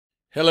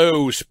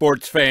Hello,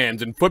 sports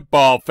fans and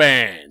football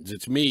fans.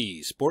 It's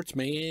me,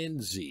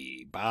 Sportsman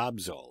Z, Bob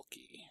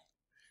Zolke.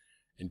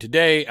 And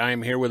today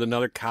I'm here with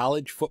another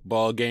college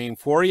football game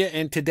for you.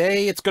 And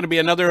today it's going to be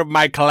another of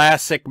my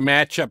classic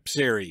matchup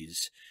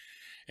series.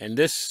 And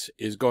this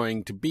is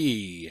going to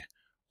be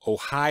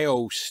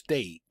Ohio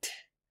State.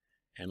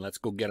 And let's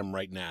go get them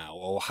right now.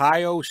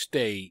 Ohio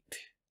State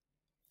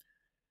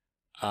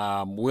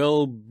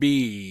will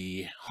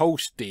be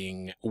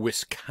hosting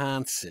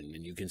Wisconsin,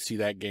 and you can see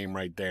that game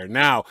right there.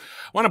 Now,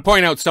 I want to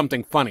point out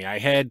something funny. I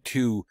had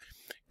to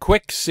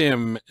quick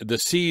sim the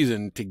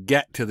season to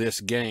get to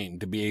this game,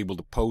 to be able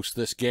to post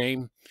this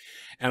game,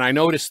 and I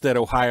noticed that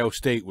Ohio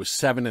State was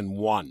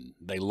 7-1.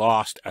 They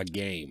lost a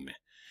game,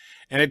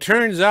 and it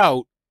turns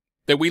out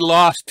that we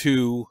lost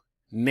to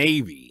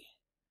Navy,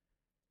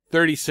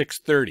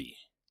 36-30.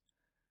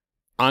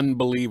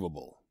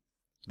 Unbelievable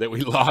that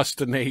we lost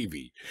to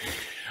Navy.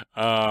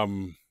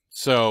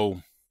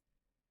 So,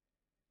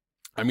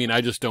 I mean, I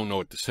just don't know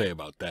what to say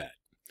about that.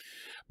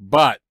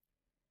 But,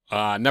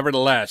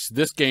 nevertheless,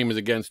 this game is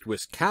against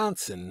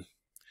Wisconsin,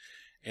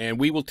 and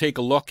we will take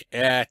a look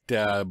at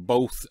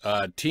both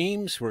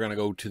teams. We're going to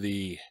go to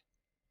the,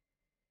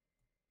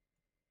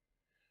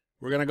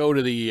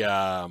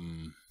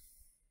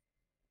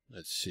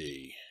 let's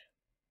see,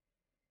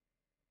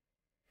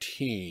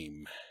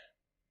 team.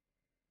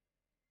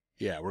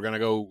 Yeah, we're going to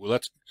go,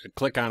 let's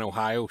click on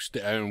Ohio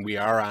State, and we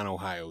are on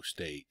Ohio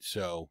State.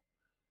 So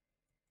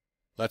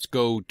let's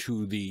go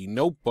to the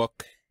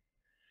notebook,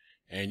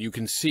 and you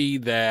can see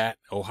that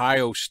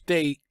Ohio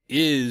State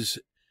is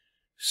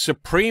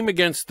supreme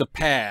against the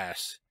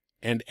pass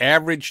and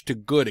average to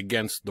good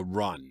against the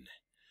run.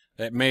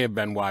 That may have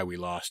been why we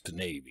lost to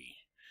Navy.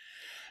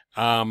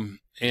 And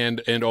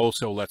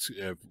also,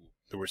 there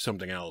was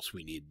something else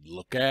we needed to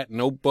look at.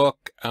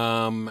 Notebook,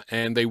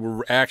 and they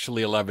were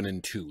actually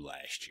 11-2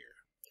 last year.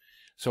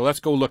 So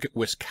let's go look at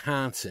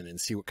Wisconsin and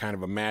see what kind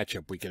of a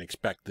matchup we can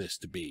expect this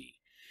to be.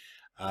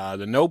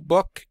 The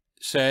notebook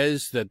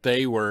says that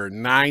they were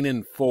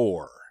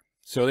 9-4.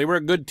 So they were a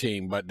good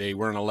team, but they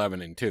weren't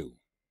 11-2.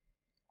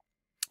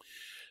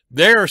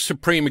 They're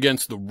supreme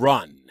against the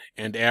run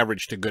and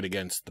average to good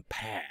against the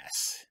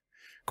pass.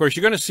 Of course,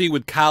 you're going to see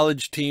with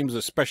college teams,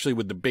 especially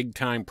with the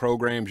big-time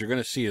programs, you're going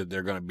to see that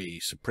they're going to be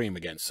supreme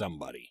against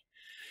somebody.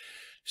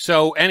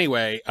 So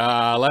anyway,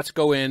 let's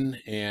go in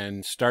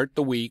and start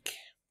the week.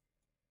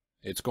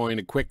 It's going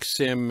to quick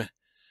sim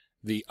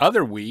the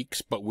other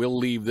weeks, but we'll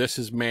leave this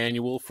as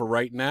manual for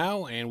right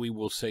now, and we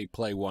will say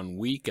play 1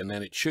 week, and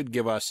then it should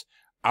give us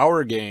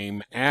our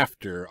game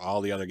after all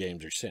the other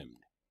games are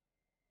simmed.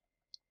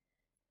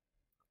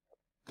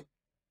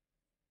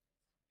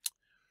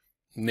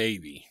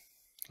 Navy.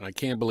 I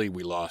can't believe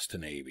we lost to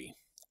Navy.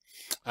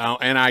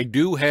 And I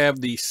do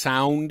have the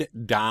sound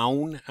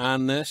down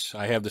on this.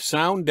 I have the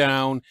sound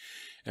down,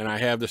 and I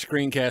have the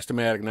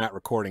Screencast-O-Matic not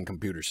recording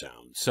computer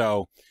sound.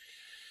 So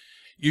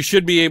you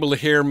should be able to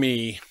hear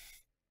me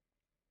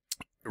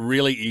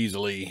really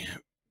easily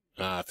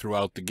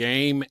throughout the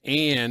game,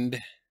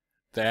 and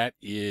that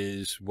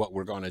is what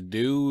we're going to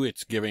do.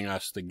 It's giving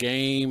us the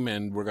game,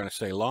 and we're going to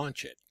say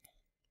launch it.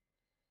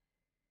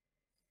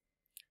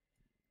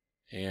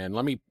 And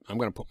I'm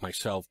going to put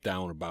myself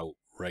down about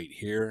right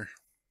here.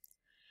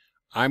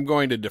 I'm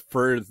going to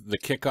defer the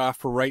kickoff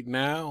for right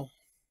now.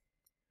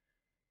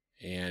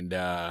 And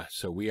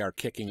so we are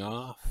kicking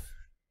off.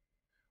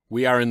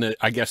 We are in the,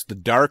 I guess, the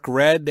dark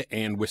red,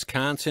 and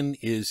Wisconsin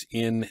is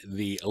in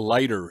the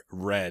lighter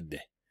red,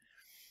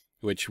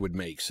 which would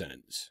make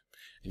sense.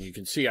 And you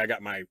can see I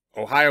got my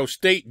Ohio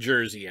State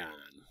jersey on.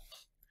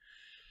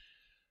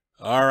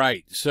 All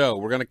right, so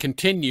we're going to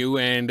continue,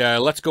 and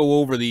let's go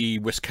over the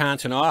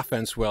Wisconsin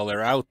offense while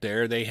they're out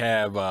there. They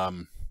have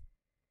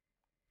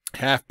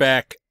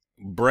halfback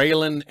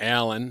Braylon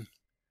Allen,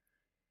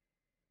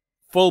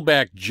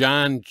 fullback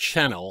John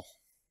Chennel.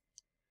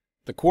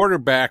 The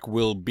quarterback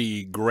will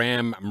be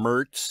Graham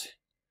Mertz.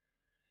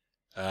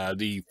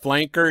 The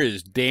flanker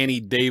is Danny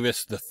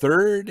Davis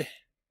III.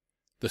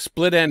 The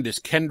split end is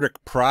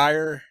Kendrick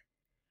Pryor.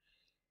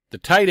 The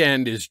tight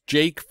end is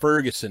Jake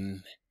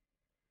Ferguson.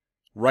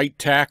 Right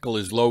tackle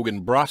is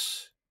Logan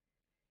Bruss.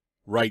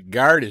 Right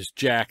guard is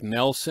Jack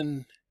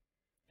Nelson.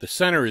 The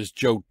center is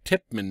Joe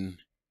Tipman.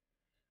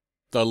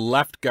 The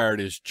left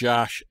guard is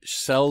Josh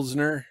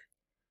Selzner.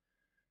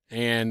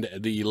 And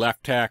the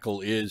left tackle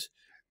is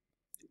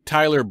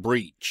Tyler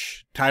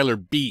Beach.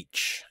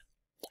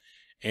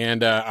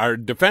 And our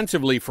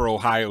defensively for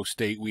Ohio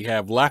State, we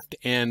have left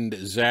end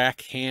Zach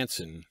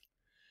Hansen,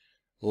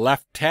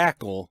 left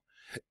tackle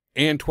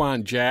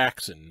Antoine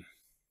Jackson.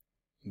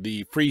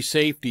 The free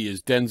safety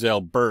is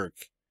Denzel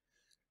Burke.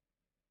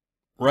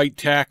 Right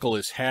tackle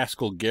is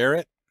Haskell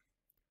Garrett.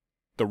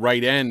 The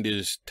right end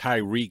is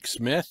Tyreek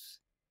Smith.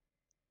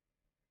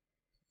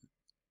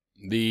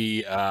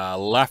 The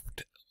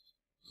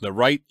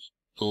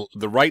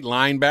right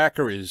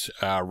linebacker is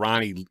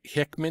Ronnie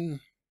Hickman.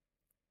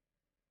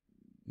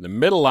 The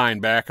middle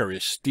linebacker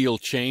is Steele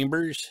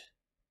Chambers.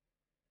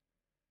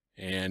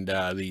 And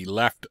the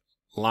left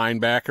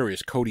linebacker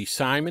is Cody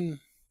Simon.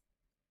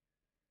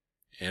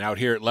 And out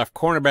here at left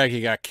cornerback,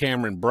 you got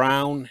Cameron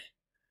Brown.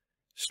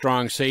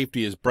 Strong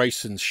safety is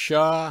Bryson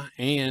Shaw.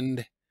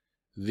 And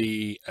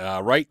the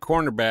right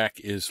cornerback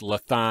is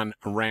Lathan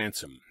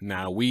Ransom.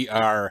 Now, we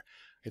are,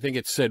 I think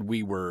it said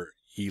we were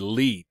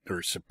elite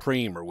or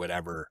supreme or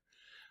whatever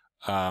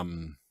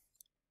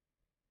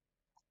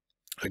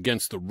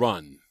against the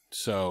run.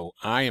 So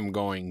I am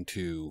going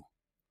to,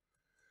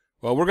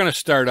 well, we're going to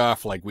start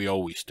off like we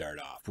always start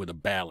off, with a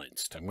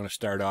balanced. I'm going to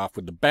start off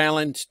with the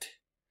balanced.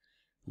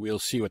 We'll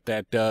see what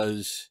that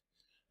does.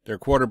 Their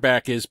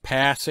quarterback is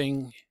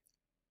passing.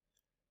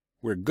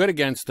 We're good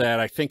against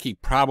that. I think he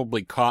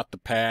probably caught the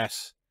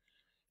pass,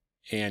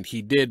 and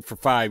he did for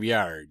 5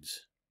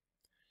 yards.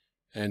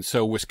 And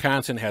so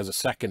Wisconsin has a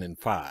 2nd and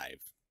 5.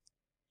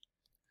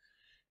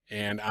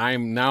 And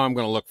I'm going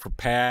to look for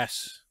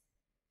pass.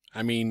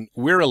 I mean,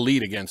 we're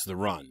elite against the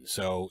run.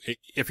 So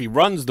if he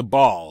runs the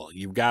ball,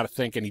 you've got to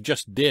think, and he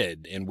just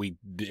did, and we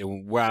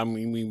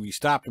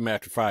stopped him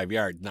after 5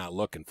 yards, not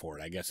looking for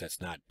it. I guess that's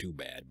not too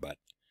bad, but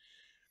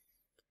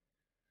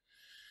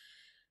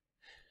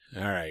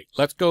all right,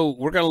 let's go.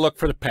 We're going to look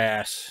for the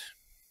pass.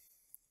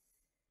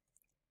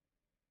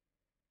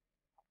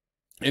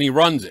 And he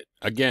runs it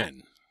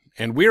again.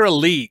 And we're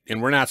elite,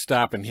 and we're not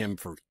stopping him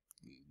for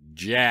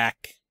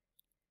jack.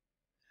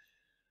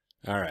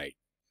 All right.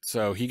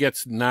 So he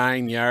gets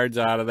 9 yards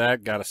out of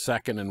that. Got a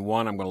 2nd and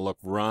 1. I'm going to look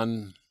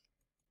run.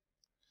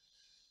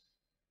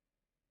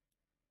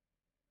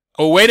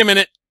 Oh, wait a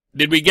minute.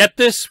 Did we get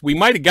this? We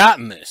might have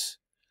gotten this.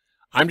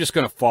 I'm just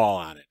going to fall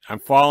on it. I'm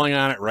falling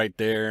on it right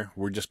there.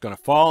 We're just going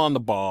to fall on the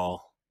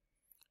ball.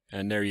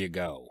 And there you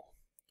go.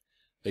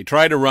 They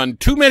try to run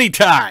too many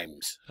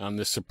times on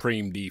the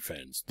supreme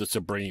defense. The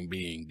supreme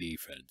being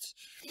defense.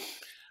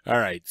 All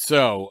right.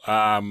 So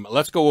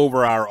let's go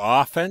over our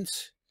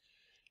offense.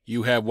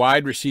 You have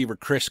wide receiver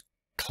Chris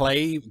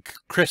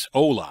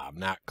Olave,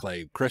 not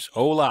Clave, Chris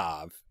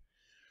Olave.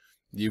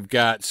 You've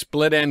got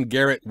split end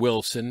Garrett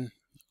Wilson.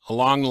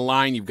 Along the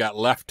line, you've got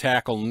left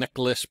tackle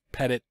Nicholas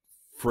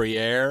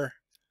Pettit-Frere.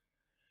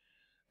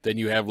 Then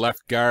you have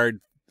left guard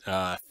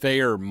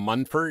Thayer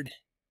Munford.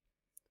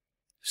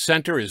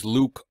 Center is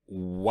Luke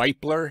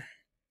Weipler.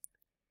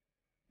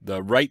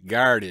 The right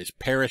guard is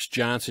Paris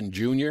Johnson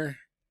Jr.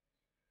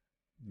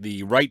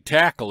 The right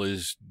tackle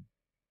is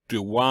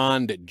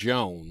DeWand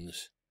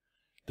Jones.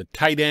 The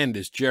tight end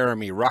is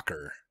Jeremy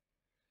Rucker.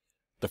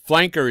 The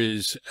flanker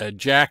is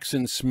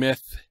Jackson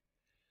Smith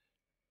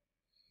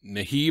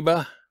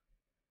Nahiba.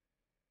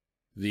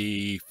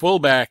 The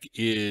fullback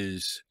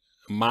is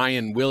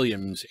Mayan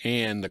Williams,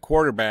 and the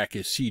quarterback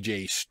is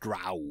C.J.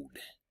 Stroud.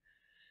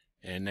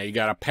 And they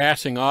got a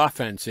passing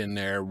offense in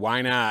there.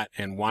 Why not?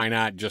 And why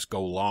not just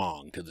go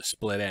long to the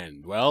split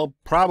end? Well,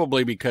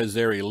 probably because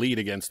they're elite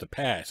against the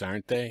pass,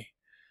 aren't they?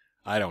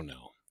 I don't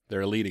know.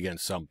 They're elite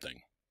against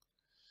something.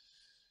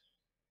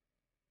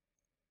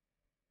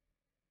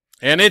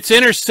 And it's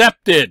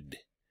intercepted.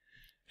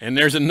 And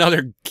there's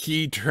another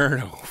key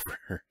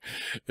turnover.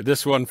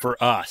 This one for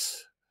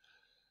us.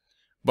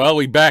 Well,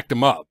 we backed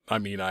him up. I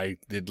mean,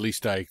 at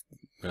least I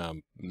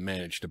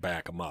managed to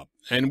back him up.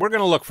 And we're going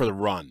to look for the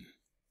run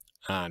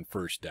on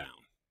first down.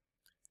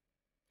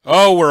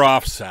 Oh, we're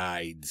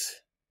offsides.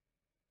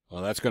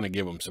 Well, that's going to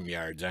give them some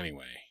yards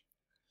anyway.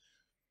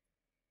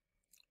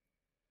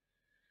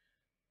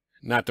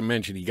 Not to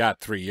mention he got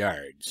 3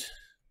 yards.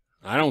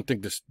 I don't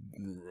think this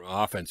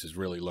offense is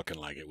really looking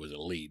like it was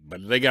elite.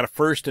 But they got a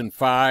 1st and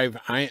 5.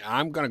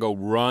 I'm going to go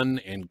run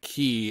and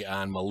key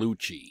on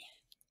Malucci,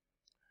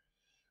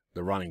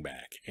 the running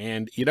back.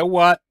 And you know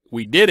what?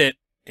 We did it,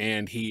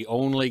 and he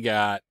only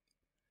got,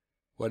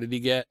 what did he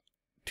get?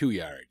 2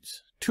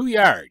 yards. 2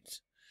 yards.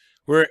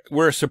 We're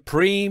a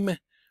supreme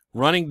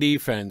running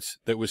defense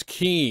that was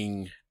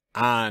keying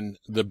on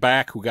the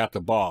back who got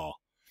the ball.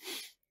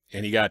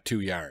 And he got 2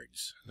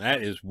 yards.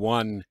 That is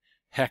one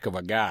heck of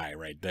a guy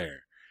right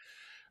there.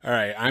 All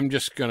right, I'm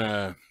just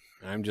gonna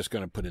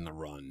put in the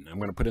run. I'm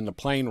gonna put in the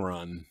plain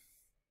run.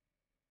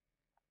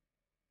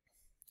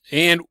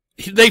 And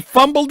they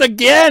fumbled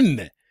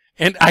again.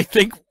 And I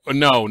think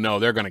no,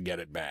 they're gonna get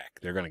it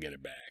back. They're gonna get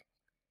it back.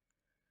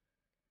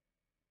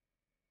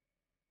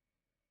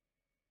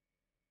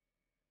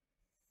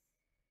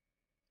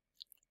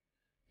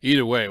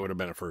 Either way, it would have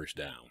been a first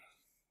down.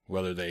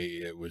 Whether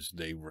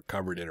they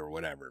recovered it or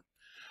whatever.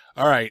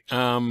 All right,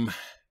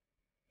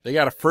 they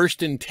got a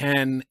 1st and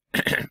 10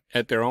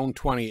 at their own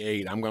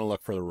 28. I'm going to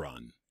look for the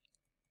run.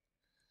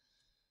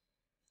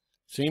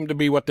 Seem to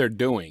be what they're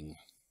doing,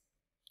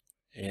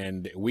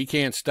 and we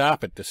can't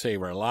stop it to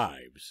save our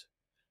lives.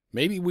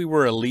 Maybe we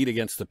were elite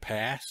against the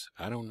pass.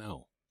 I don't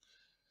know.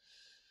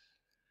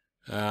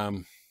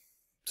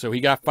 So he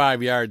got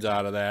 5 yards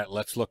out of that.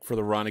 Let's look for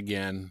the run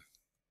again.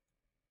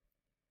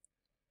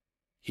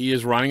 He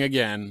is running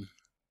again.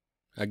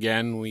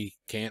 Again, we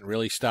can't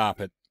really stop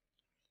it.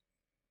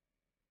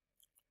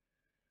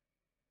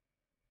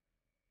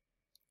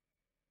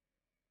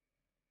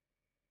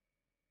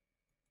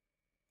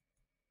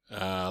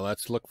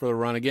 Let's look for the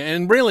run again.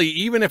 And really,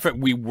 even if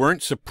we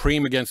weren't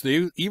supreme against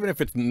even if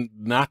it's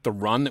not the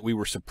run that we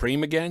were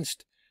supreme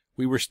against,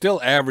 we were still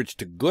average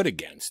to good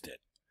against it.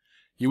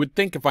 You would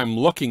think if I'm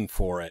looking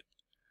for it,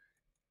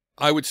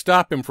 I would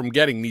stop him from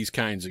getting these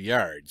kinds of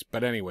yards.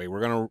 But anyway, we're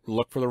going to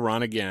look for the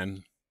run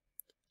again.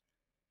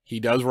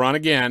 He does run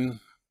again.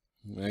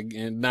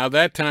 And now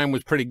that time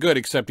was pretty good,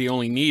 except he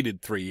only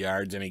needed 3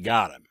 yards, and he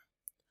got him.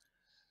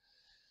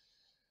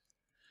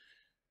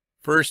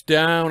 First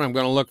down, I'm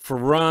going to look for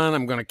run.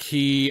 I'm going to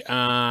key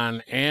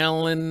on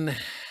Allen.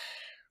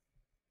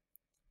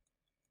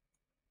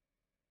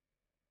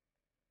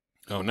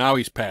 Oh, now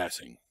he's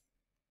passing.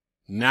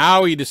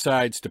 Now he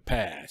decides to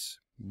pass,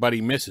 but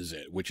he misses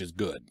it, which is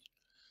good.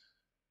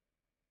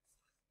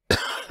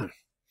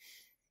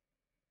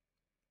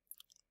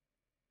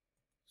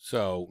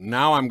 So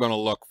now I'm going to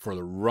look for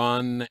the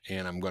run,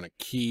 and I'm going to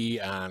key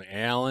on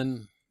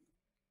Allen.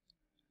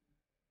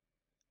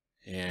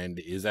 And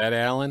is that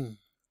Allen?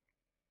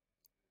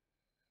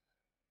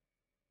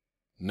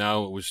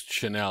 No, it was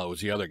Chanel. It was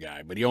the other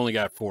guy, but he only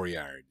got 4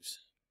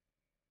 yards.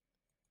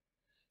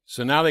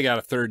 So now they got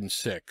a 3rd and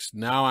 6.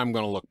 Now I'm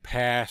going to look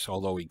pass,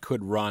 although he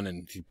could run,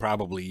 and he'd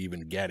probably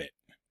even get it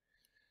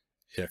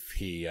if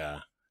he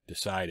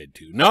decided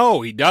to.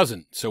 No, he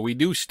doesn't. So we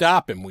do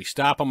stop him. We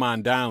stop him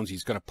on downs.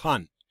 He's going to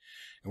punt.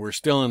 And we're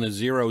still in a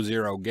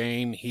 0-0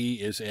 game.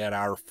 He is at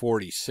our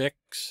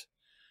 46.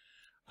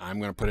 I'm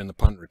going to put in the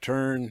punt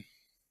return.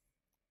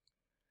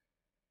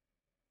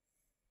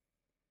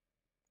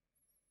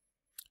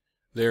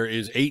 There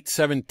is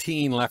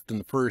 8:17 left in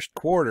the first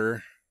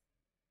quarter.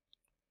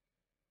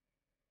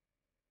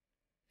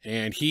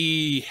 And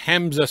he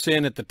hems us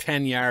in at the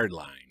 10-yard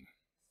line.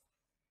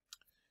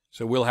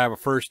 So we'll have a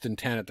 1st and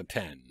 10 at the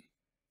 10.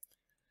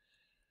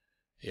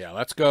 Yeah,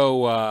 let's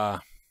go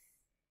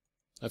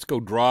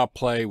draw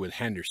play with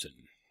Henderson.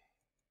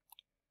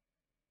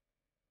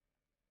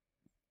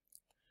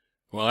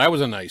 Well, that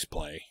was a nice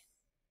play.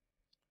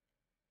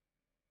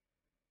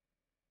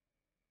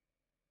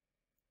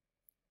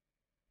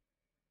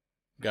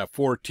 Got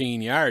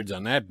 14 yards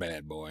on that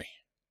bad boy.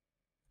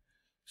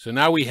 So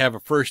now we have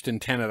a 1st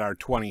and 10 at our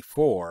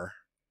 24.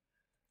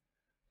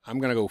 I'm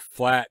going to go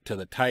flat to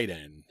the tight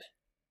end.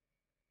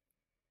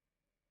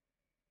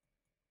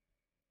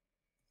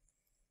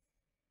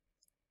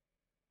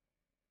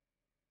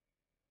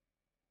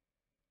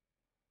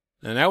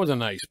 And that was a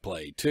nice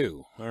play,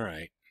 too. All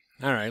right.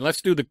 All right,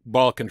 let's do the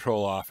ball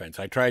control offense.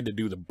 I tried to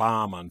do the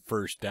bomb on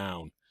 1st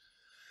down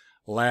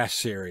last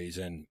series,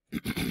 and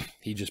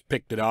he just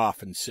picked it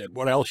off and said,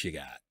 what else you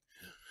got?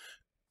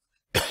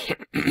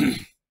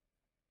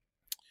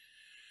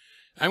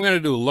 I'm going to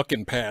do a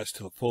looking pass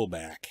to the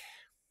fullback.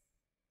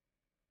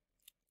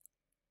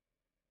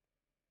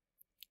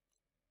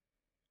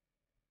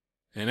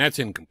 And that's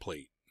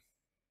incomplete.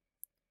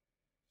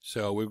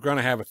 So we're going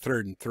to have a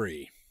 3rd and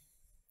 3.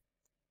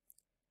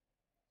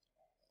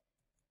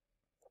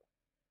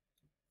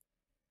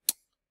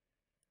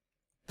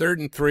 Third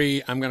and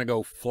 3, I'm going to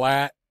go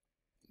flat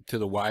to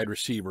the wide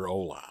receiver,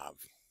 Olav.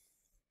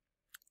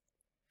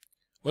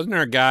 Wasn't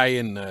there a guy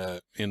in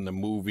the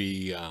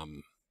movie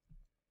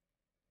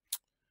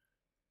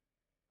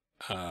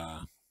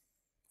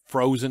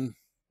Frozen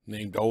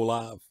named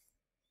Olav?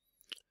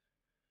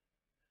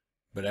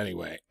 But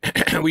anyway,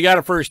 we got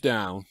a 1st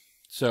down.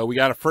 So we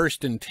got a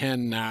 1st and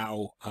 10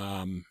 now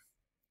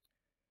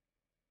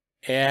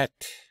at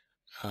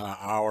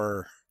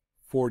our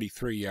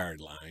 43-yard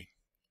line.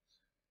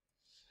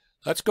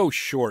 Let's go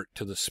short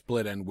to the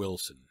split end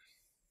Wilson.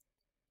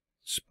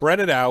 Spread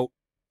it out.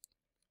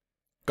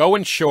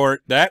 Going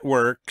short. That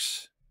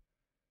works.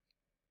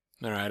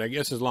 All right, I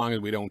guess as long as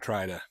we don't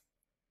try to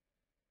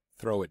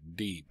throw it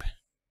deep,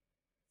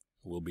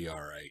 we'll be all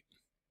right.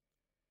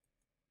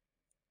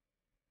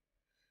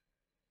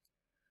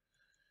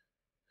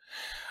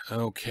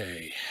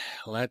 Okay,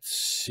 let's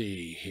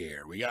see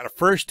here. We got a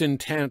 1st and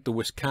 10 at the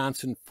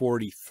Wisconsin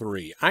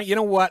 43. You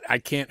know what? I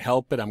can't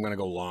help it. I'm going to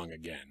go long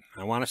again.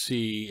 I want to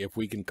see if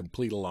we can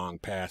complete a long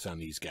pass on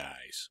these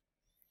guys.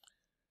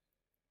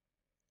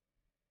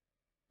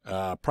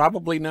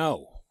 Probably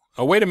no.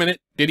 Oh, wait a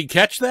minute. Did he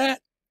catch that?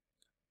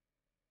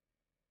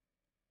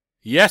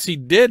 Yes, he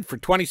did for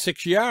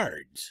 26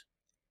 yards.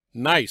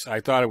 Nice. I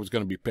thought it was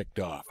going to be picked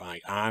off. I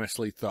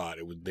honestly thought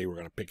they were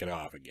going to pick it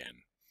off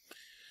again.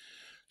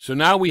 So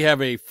now we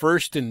have a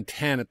 1st and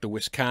 10 at the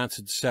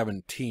Wisconsin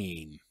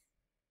 17.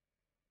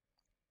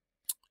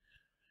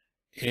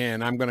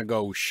 And I'm going to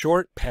go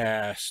short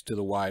pass to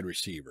the wide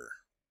receiver.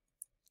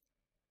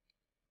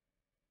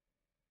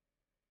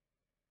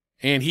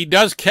 And he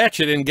does catch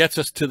it and gets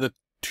us to the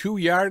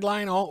 2-yard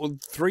line,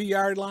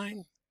 3-yard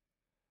line.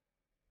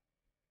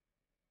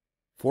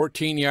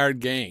 14-yard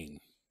gain.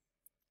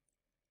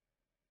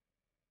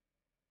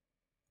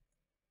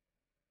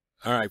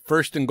 All right,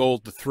 1st and goal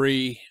to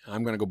 3.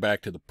 I'm going to go back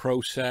to the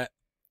pro set,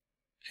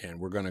 and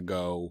we're going to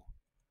go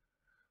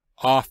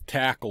off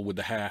tackle with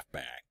the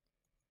halfback.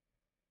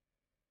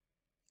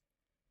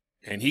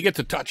 And he gets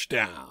a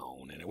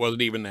touchdown, and it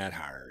wasn't even that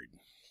hard.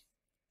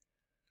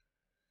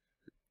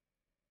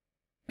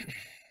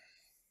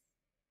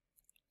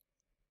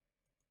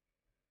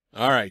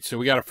 All right, so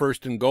we got a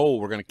 1st and goal.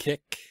 We're going to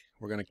kick.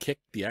 We're going to kick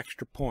the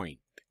extra point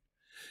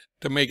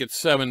to make it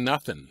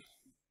 7-0.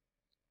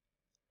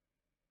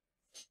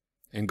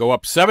 And go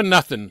up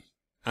 7-0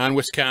 on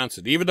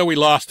Wisconsin, even though we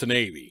lost to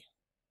Navy.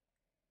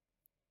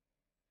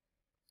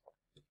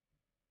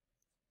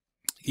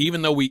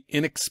 Even though we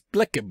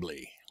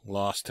inexplicably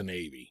lost to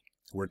Navy.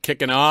 We're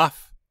kicking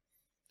off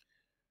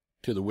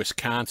to the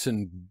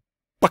Wisconsin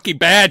Bucky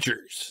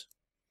Badgers.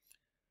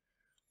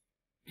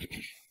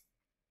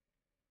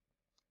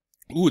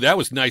 Ooh, that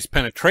was nice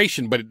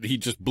penetration, but he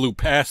just blew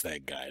past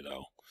that guy,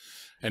 though.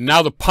 And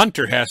now the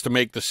punter has to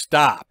make the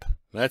stop.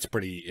 That's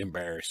pretty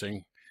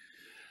embarrassing.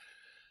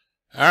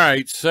 All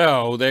right,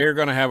 so they're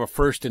going to have a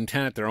 1st and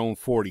 10 at their own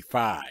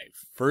 45.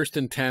 1st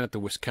and 10 at the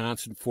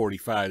Wisconsin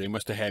 45. They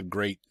must have had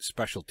great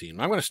special team.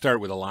 I'm going to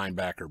start with a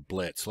linebacker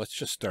blitz. Let's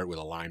just start with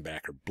a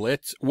linebacker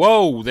blitz.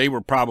 Whoa, they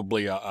were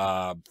probably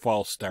a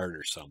false start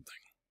or something.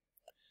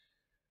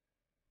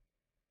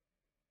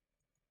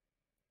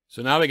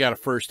 So now they got a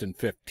 1st and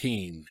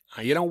 15.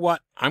 You know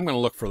what? I'm going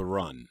to look for the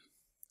run.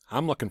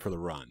 I'm looking for the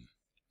run.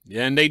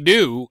 And they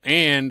do,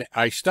 and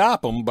I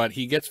stop him, but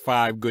he gets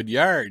 5 good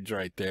yards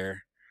right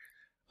there.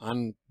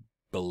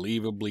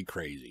 Unbelievably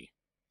crazy.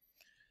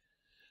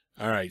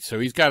 All right, so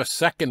he's got a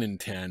 2nd and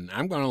 10.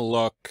 I'm going to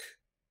look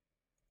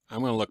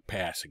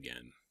pass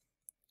again.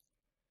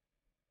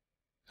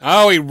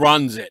 Oh, he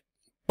runs it.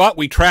 But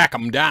we track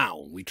him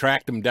down. We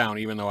tracked him down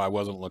even though I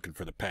wasn't looking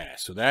for the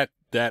pass. So that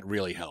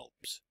really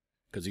helps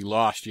because he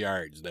lost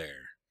yards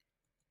there.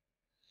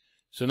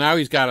 So now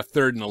he's got a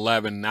 3rd and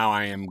 11. Now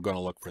I am going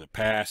to look for the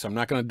pass. I'm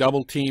not going to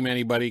double team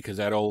anybody because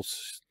that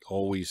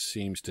always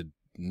seems to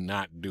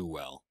not do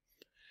well.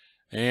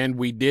 And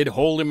we did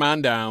hold him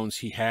on downs.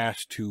 He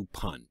has to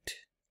punt.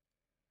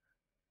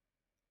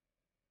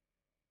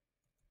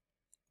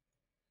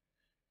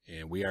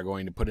 And we are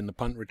going to put in the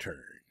punt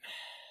return.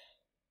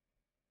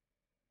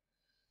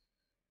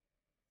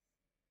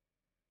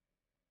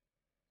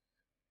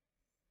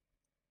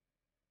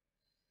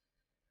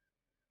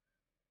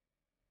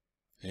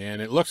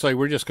 And it looks like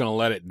we're just going to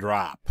let it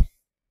drop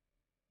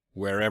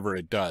wherever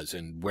it does.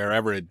 And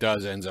wherever it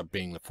does ends up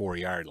being the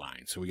 4-yard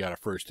line. So we got a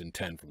 1st and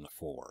 10 from the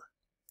 4.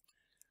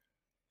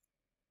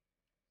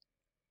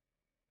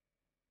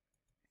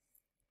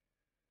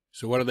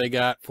 So what do they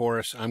got for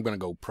us? I'm going to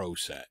go pro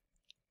set.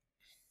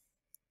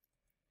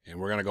 And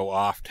we're going to go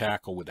off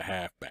tackle with the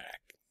halfback.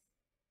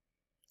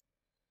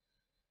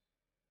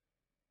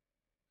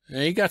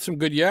 And he got some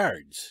good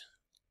yards.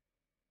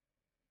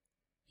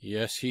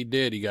 Yes, he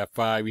did. He got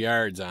 5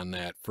 yards on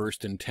that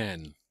 1st and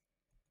 10.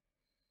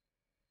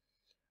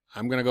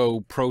 I'm going to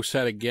go pro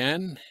set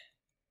again.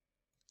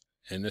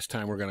 And this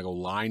time we're going to go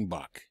line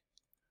buck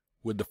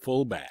with the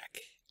fullback.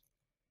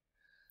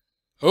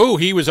 Oh,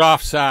 he was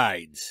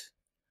offsides.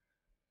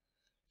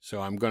 So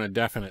I'm going to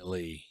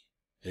definitely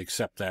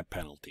accept that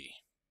penalty.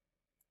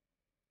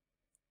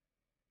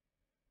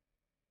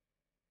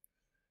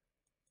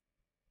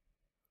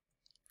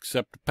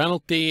 Accept the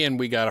penalty, and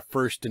we got a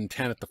 1st and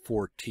 10 at the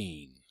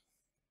 14.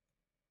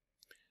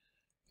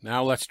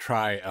 Now let's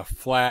try a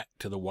flat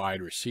to the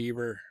wide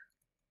receiver.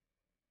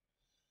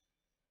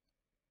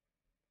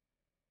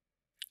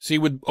 See,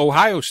 with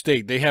Ohio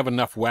State, they have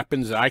enough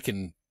weapons that I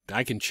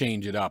can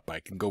change it up. I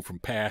can go from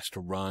pass to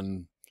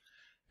run.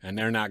 And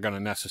they're not going to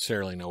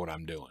necessarily know what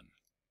I'm doing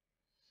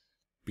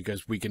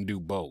because we can do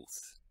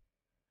both.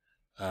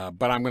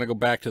 But I'm going to go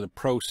back to the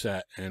pro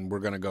set, and we're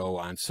going to go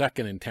on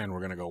 2nd and 10. We're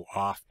going to go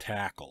off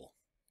tackle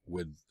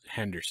with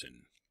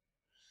Henderson.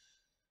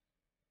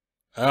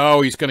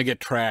 Oh, he's going to get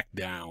tracked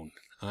down.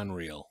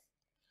 Unreal.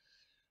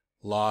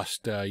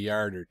 Lost a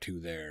yard or 2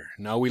 there.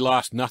 No, we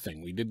lost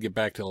nothing. We did get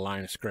back to the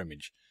line of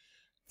scrimmage.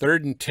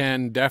 3rd and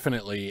 10,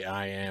 definitely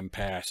I am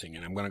passing,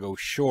 and I'm going to go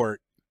short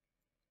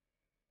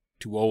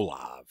to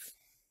Olav.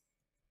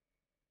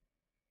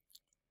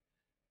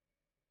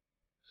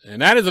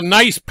 And that is a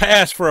nice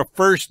pass for a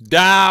 1st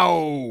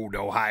down,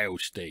 Ohio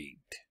State.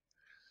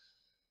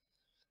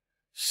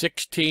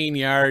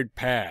 16-yard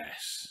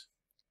pass.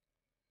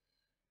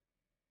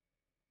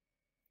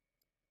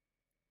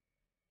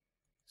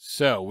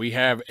 So we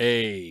have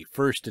a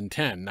 1st and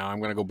 10. Now I'm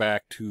going to go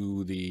back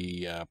to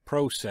the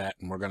pro set,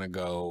 and we're going to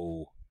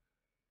go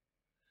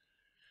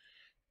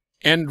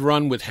end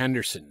run with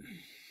Henderson.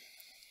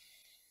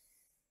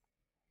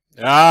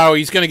 Oh,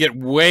 he's going to get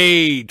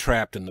way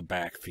trapped in the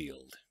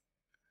backfield.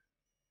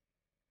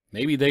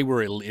 Maybe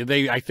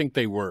I think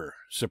they were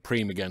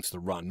supreme against the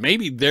run.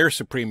 Maybe they're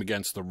supreme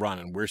against the run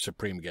and we're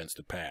supreme against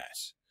the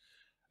pass.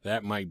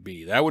 That might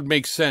be. That would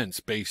make sense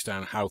based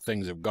on how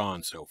things have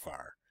gone so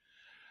far.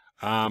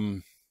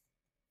 All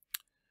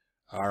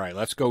right,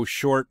 let's go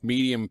short,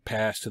 medium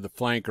pass to the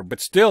flanker. But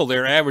still,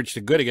 they're average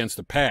to good against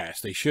the pass.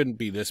 They shouldn't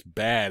be this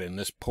bad and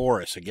this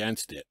porous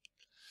against it.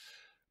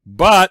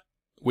 But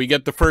we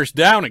get the 1st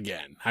down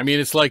again. I mean,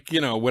 it's like,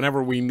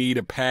 whenever we need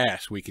a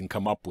pass, we can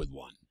come up with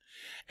one.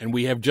 And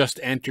we have just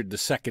entered the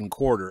 2nd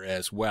quarter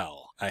as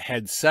well.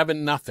 Ahead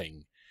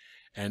 7-0.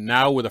 And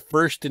now with a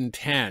 1st and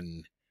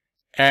 10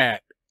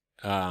 at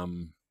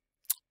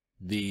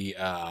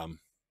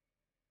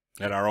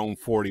at our own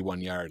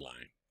 41-yard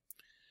line.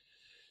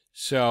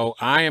 So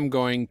I am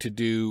going to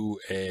do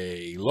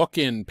a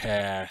look-in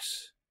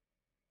pass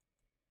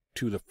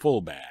to the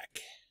fullback.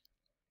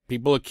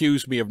 People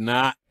accuse me of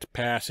not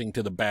passing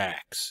to the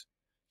backs.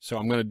 So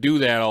I'm going to do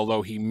that,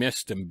 although he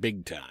missed him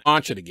big time.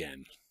 Launch it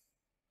again.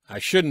 I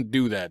shouldn't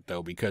do that,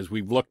 though, because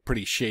we've looked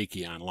pretty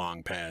shaky on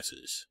long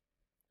passes.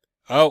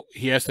 Oh,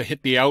 he has to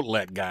hit the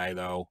outlet guy,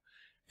 though.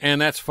 And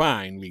that's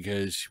fine,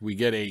 because we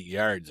get 8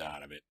 yards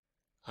out of it.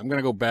 I'm going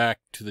to go back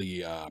to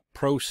the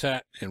pro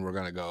set, and we're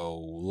going to go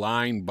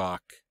line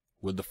buck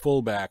with the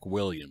fullback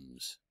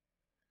Williams.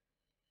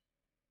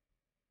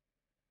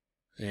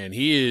 And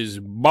he is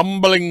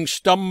bumbling,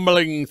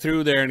 stumbling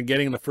through there and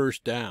getting the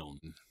first down.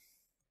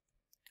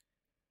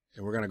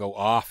 And we're going to go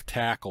off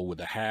tackle with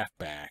the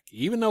halfback.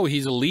 Even though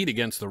he's elite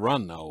against the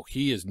run, though,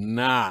 he is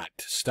not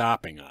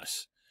stopping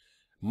us.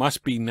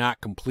 Must be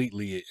not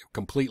completely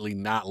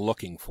not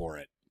looking for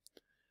it.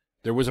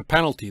 There was a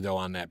penalty, though,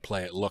 on that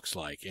play, it looks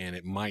like, and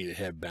it might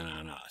have been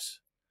on us.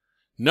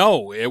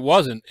 No, it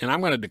wasn't, and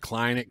I'm going to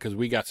decline it because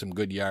we got some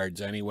good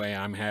yards anyway.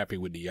 I'm happy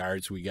with the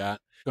yards we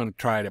got. I'm going to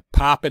try to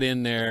pop it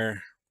in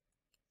there.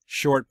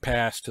 Short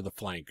pass to the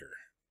flanker.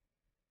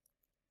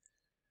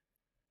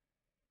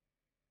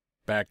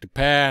 Back to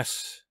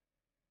pass.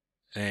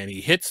 And he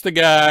hits the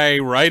guy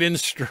right in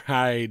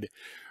stride,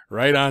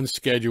 right on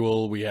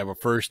schedule. We have a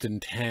 1st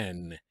and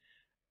 10.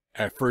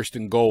 At 1st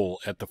and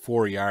goal at the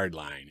 4-yard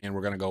line. And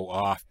we're going to go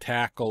off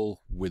tackle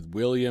with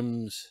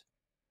Williams.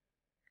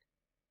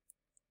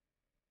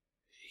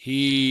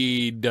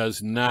 He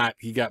does not.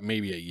 He got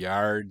maybe a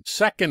yard.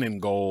 2nd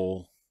and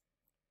goal.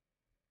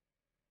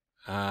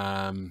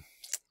 I'm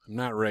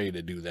not ready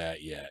to do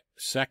that yet.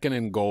 2nd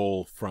and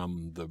goal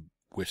from the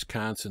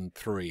Wisconsin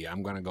 3.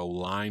 I'm going to go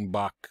line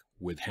buck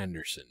with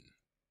Henderson.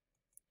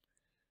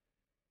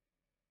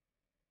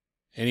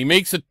 And he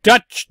makes a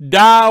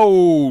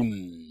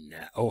touchdown.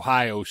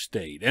 Ohio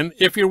State. And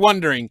if you're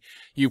wondering,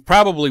 you've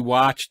probably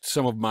watched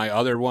some of my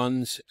other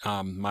ones,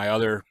 my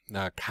other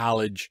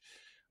college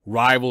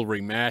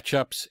rivalry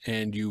matchups,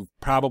 and you've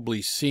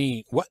probably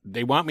seen, what,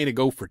 they want me to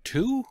go for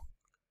 2?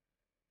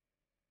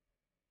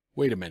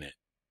 Wait a minute.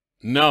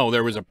 No,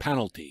 there was a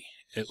penalty.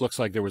 It looks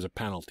like there was a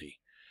penalty.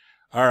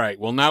 All right,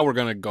 well, now we're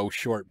going to go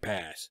short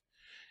pass.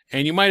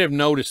 And you might have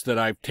noticed that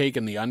I've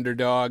taken the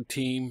underdog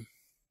team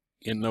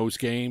in those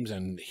games,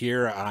 and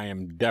here I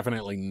am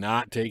definitely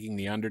not taking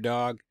the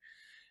underdog.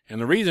 And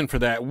the reason for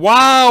that,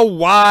 wow,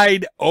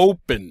 wide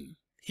open.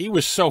 He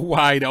was so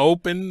wide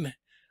open,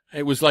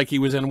 it was like he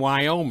was in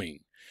Wyoming.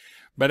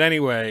 But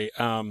anyway,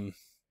 I'm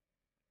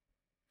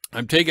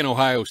taking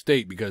Ohio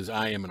State because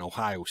I am an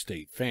Ohio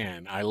State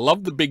fan. I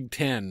love the Big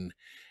Ten,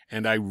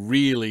 and I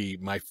really,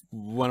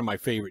 one of my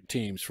favorite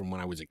teams from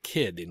when I was a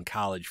kid in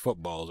college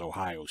football is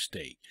Ohio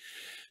State.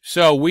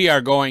 So we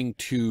are going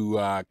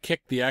to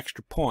kick the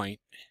extra point,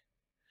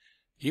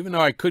 even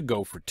though I could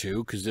go for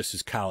 2 because this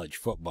is college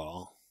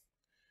football.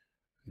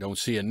 Don't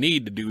see a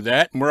need to do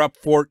that, and we're up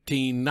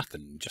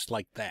 14-0, just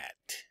like that.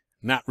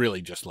 Not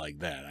really just like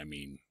that. I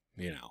mean,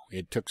 you know,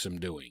 it took some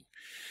doing.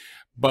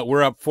 But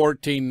we're up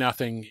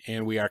 14-0,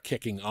 and we are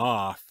kicking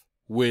off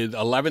with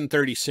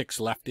 11:36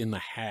 left in the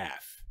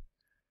half.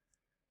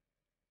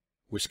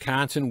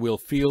 Wisconsin will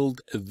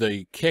field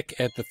the kick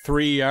at the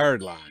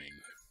 3-yard line.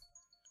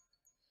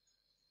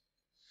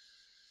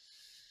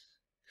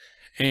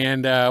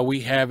 And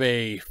we have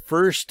a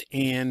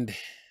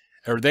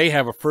they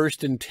have a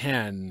 1st and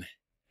 10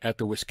 at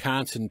the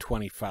Wisconsin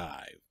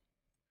 25.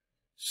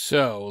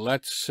 So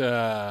let's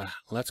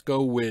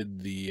go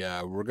with the,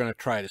 we're going to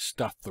try to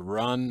stuff the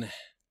run.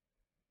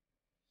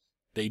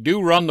 They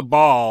do run the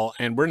ball,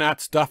 and we're not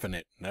stuffing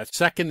it. That's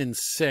 2nd and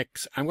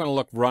 6. I'm going to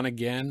look run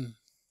again.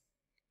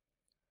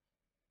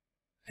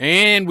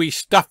 And we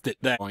stuffed it.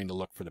 That's going to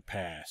look for the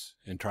pass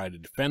and try to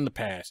defend the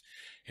pass.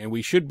 And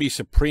we should be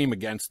supreme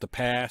against the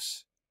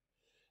pass.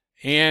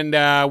 And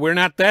we're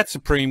not that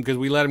supreme because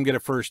we let him get a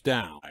 1st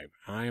down.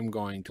 I am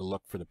going to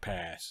look for the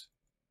pass.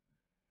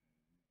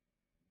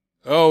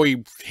 Oh,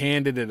 he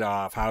handed it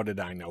off. How did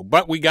I know?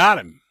 But we got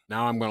him.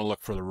 Now I'm going to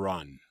look for the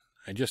run.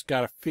 I just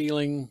got a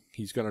feeling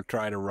he's going to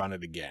try to run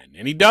it again.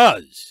 And he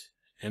does.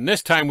 And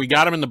this time we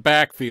got him in the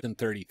backfield in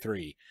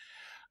 33.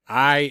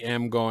 I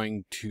am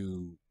going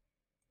to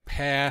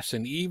pass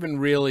and even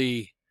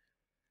really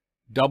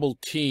double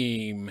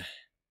team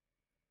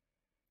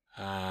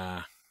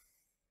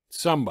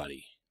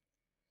somebody.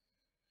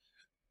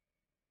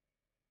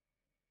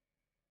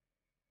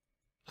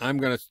 I'm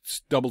going to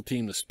double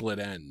team the split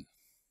end.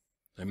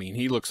 I mean,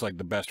 he looks like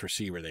the best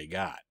receiver they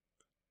got.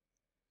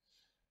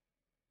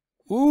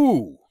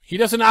 Ooh, he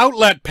does an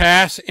outlet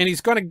pass, and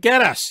he's going to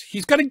get us.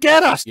 He's going to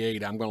get us.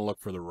 I'm going to look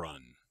for the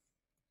run.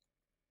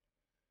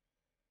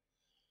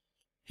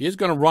 He is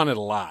going to run it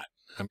a lot.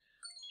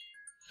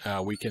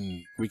 We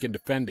can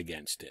defend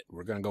against it.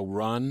 We're going to go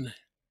run.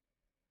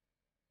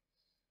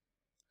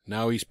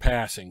 Now he's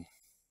passing.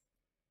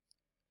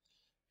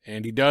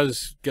 And he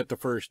does get the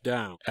 1st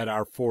down at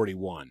our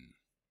 41.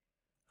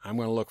 I'm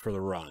going to look for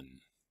the run.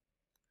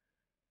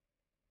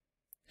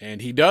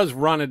 And he does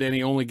run it, and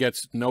he only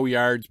gets no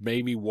yards,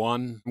 maybe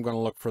one. I'm going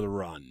to look for the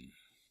run.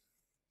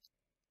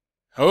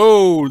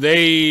 Oh,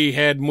 they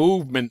had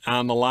movement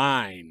on the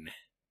line.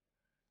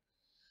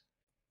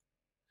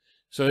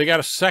 So they got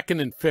a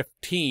 2nd and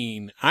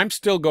 15. I'm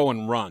still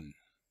going run.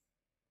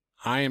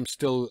 I am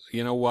still,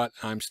 you know what?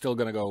 I'm still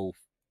going to go,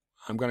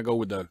 I'm going to go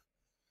with the,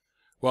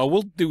 well,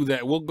 we'll do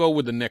that. We'll go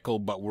with the nickel,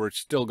 but we're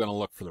still going to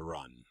look for the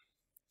run.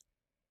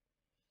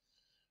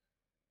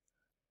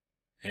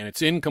 And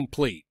it's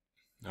incomplete.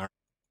 All right.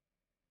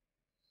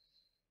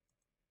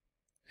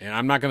 And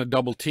I'm not going to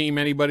double team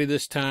anybody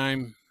this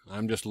time.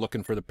 I'm just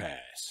looking for the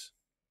pass.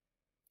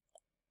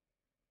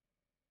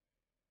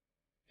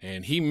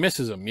 And he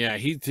misses him. Yeah,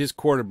 his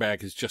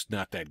quarterback is just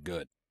not that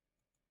good.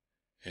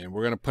 And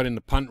we're going to put in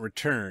the punt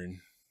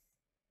return.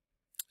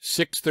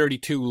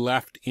 6:32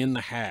 left in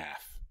the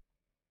half.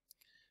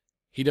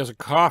 He does a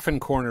coffin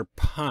corner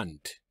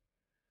punt,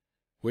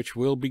 which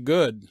will be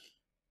good.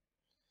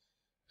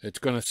 It's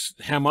going to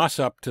hem us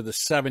up to the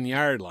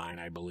 7-yard line,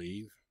 I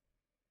believe.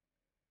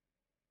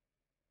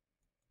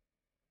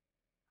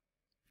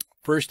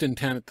 1st and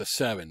 10 at the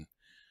 7.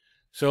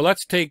 So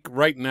let's take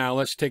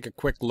a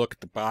quick look at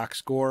the box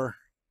score,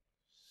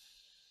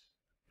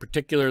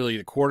 particularly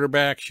the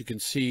quarterbacks. You can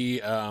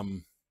see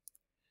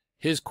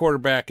his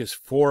quarterback is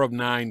 4 of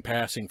 9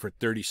 passing for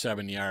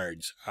 37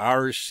 yards.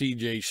 Ours,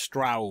 C.J.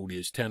 Stroud,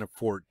 is 10 of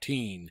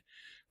 14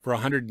 for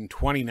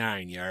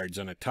 129 yards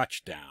and a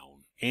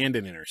touchdown and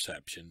an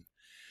interception.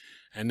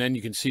 And then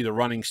you can see the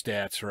running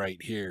stats right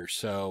here.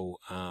 So,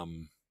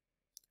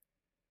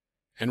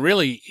 and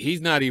really,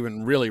 he's not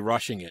even really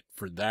rushing it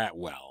for that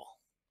well.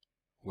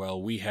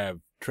 Well, we have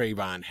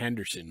Trayvon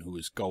Henderson, who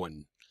is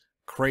going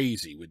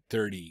crazy with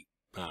 30,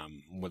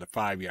 with a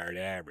 5-yard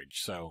average.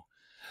 So,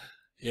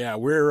 yeah,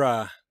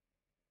 we're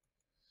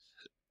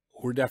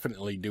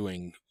definitely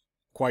doing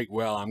quite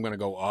well. I'm going to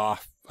go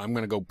off. I'm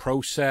going to go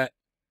pro set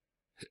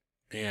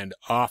and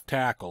off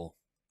tackle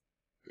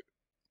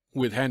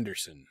with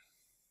Henderson.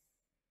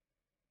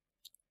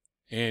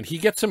 And he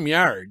gets some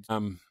yards.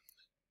 2nd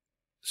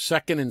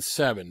and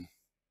 7.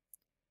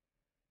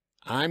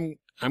 I'm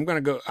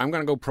going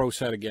to go pro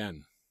set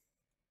again.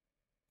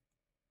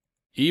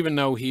 Even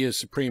though he is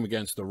supreme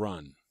against the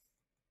run.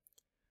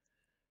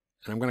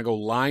 And I'm going to go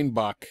line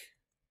buck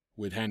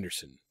with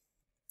Henderson.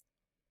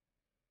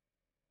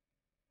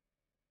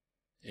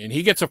 And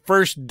he gets a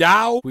first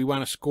down. We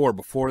want to score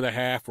before the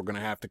half. We're going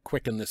to have to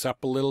quicken this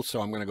up a little,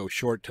 so I'm going to go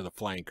short to the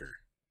flanker.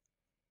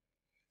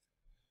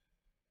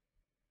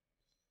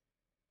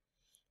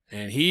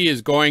 And he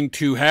is going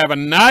to have a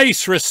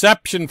nice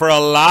reception for a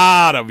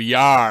lot of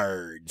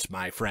yards,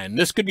 my friend.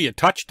 This could be a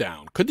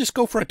touchdown. Could this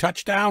go for a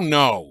touchdown?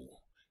 No.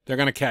 They're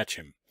going to catch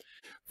him.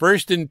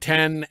 1st and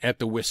 10 at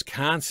the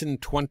Wisconsin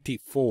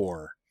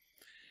 24.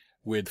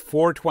 With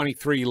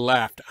 4:23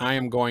 left, I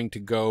am going to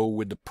go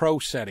with the pro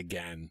set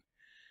again.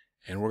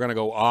 And we're going to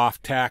go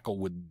off tackle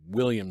with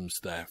Williams,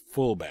 the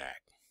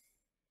fullback.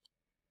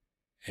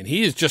 And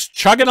he is just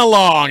chugging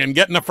along and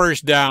getting the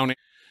first down.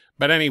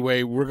 But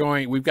anyway,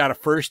 we've got a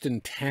 1st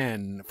and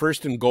 10,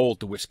 1st and goal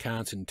to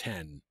Wisconsin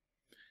 10.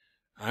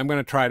 I'm going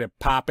to try to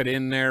pop it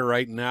in there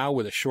right now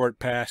with a short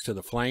pass to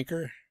the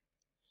flanker.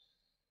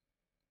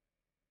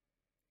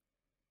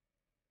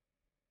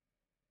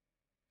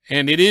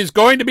 And it is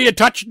going to be a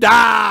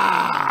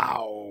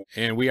touchdown.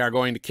 And we are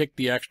going to kick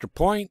the extra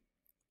point.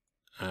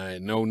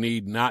 No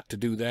need not to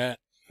do that.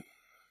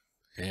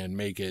 And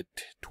make it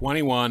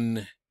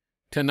 21-0.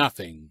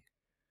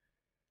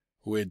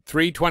 With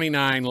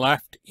 3:29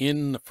 left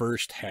in the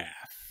first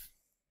half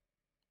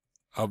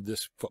of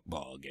this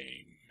football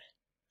game.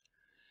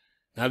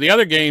 Now, the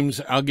other games,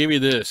 I'll give you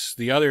this.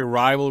 The other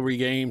rivalry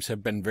games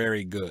have been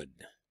very good.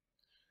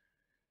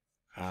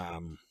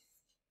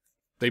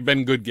 They've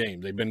been good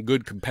games. They've been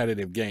good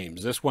competitive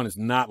games. This one is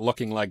not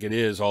looking like it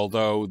is,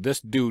 although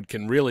this dude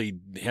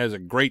has a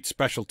great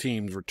special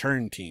teams,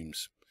 return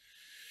teams.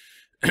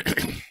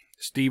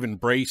 Stephen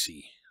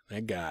Bracey,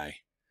 that guy.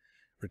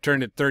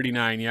 Returned at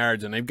 39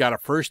 yards, and they've got a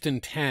 1st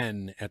and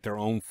 10 at their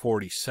own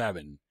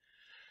 47.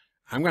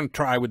 I'm going to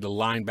try with the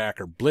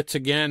linebacker blitz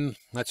again.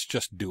 Let's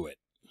just do it.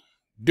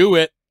 Do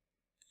it.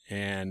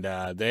 And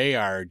they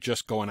are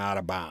just going out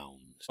of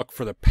bounds. Look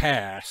for the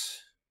pass.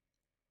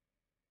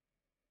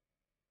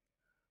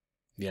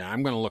 Yeah,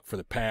 I'm going to look for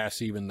the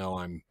pass, even though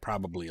I'm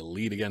probably a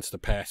lead against the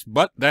pass.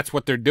 But that's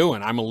what they're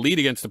doing. I'm a lead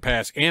against the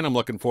pass, and I'm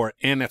looking for it,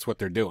 and that's what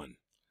they're doing.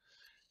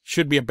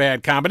 Should be a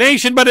bad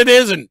combination, but it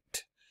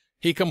isn't.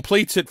 He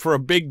completes it for a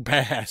big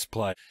pass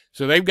play.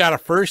 So they've got a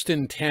 1st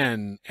and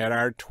 10 at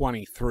our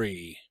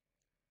 23.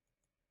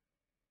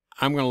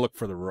 I'm going to look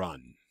for the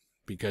run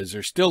because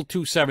there's still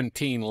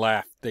 2:17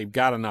 left. They've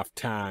got enough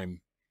time.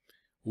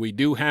 We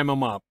do hem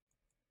them up.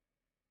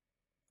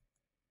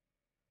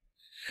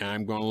 And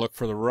I'm going to look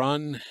for the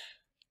run.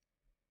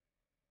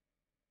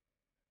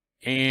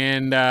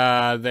 And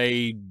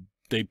they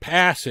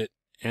pass it,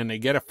 and they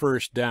get a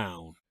first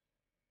down.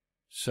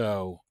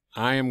 So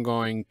I am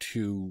going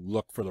to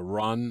look for the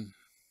run.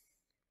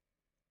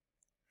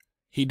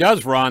 He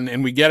does run,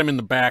 and we get him in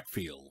the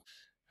backfield.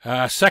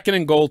 Second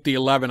and goal at the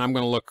 11, I'm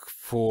going to look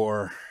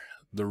for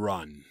the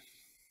run.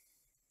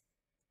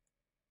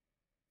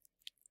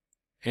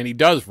 And he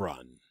does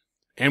run.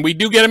 And we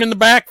do get him in the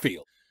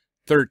backfield.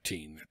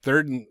 13.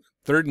 Third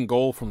and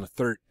goal from the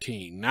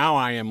 13. Now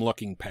I am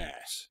looking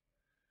pass.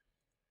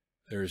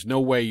 There is no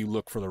way you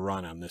look for the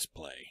run on this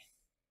play.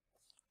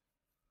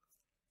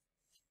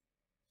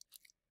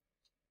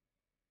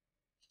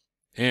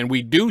 And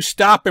we do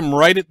stop him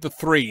right at the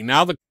 3.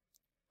 Now the...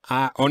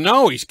 oh,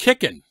 no, he's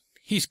kicking.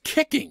 He's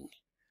kicking.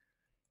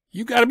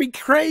 You got to be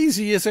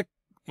crazy as a...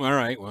 All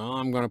right, well,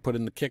 I'm going to put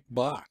in the kick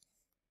block.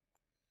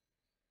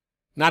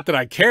 Not that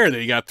I care that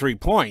he got 3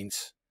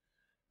 points.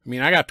 I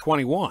mean, I got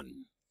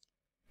 21.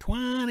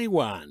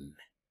 21.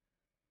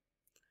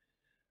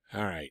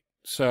 All right,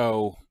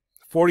 so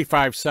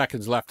 45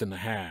 seconds left in the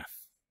half.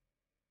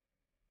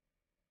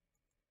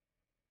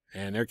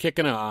 And they're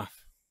kicking off.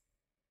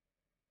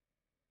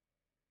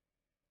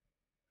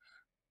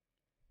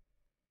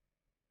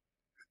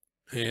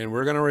 And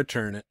we're going to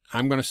return it.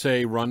 I'm going to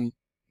say run.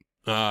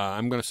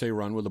 I'm going to say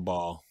run with the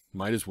ball.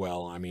 Might as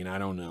well. I mean, I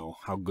don't know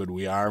how good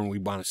we are, and we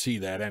want to see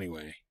that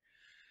anyway.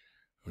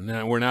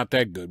 No, we're not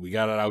that good. We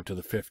got it out to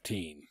the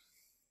 15.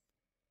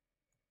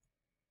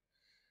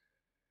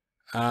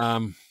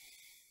 I'm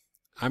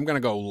going to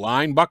go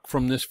line buck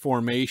from this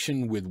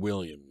formation with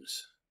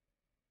Williams.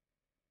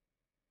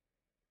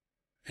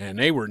 And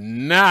they were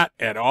not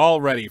at all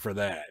ready for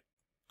that.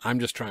 I'm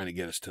just trying to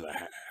get us to the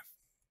half.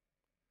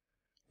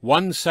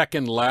 1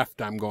 second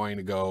left. I'm going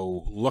to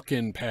go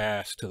look-in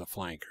pass to the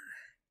flanker.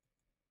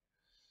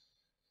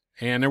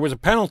 And there was a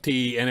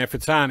penalty, and if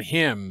it's on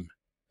him,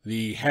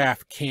 the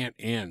half can't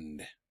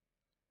end.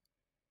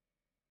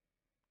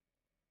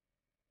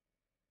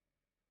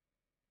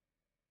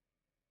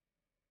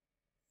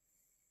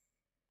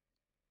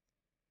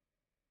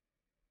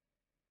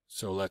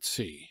 So let's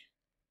see.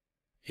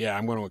 Yeah,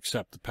 I'm going to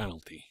accept the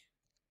penalty.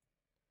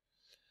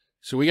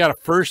 So we got a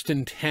 1st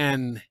and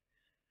 10.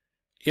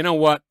 You know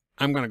what?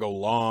 I'm going to go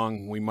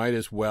long. We might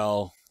as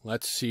well.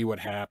 Let's see what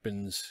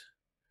happens.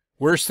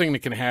 Worst thing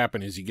that can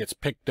happen is he gets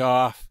picked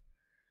off.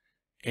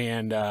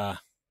 And well,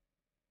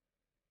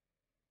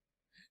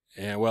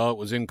 it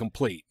was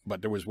incomplete.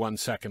 But there was 1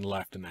 second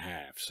left in the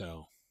half.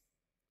 So,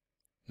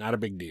 not a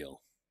big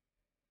deal.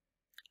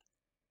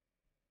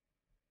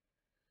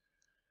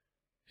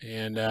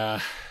 And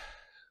that's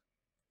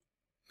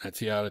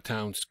the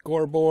out-of-town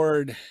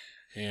scoreboard.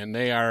 And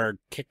they are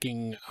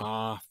kicking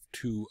off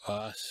to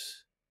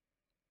us.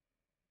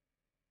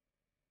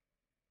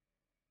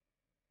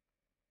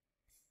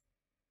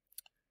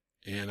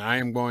 And I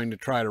am going to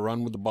try to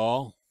run with the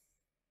ball.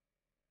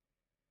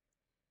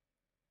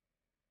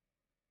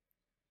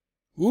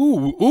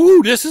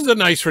 Ooh, this is a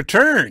nice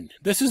return.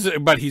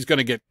 But he's going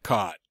to get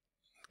caught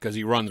because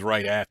he runs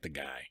right at the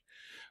guy.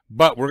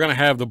 But we're going to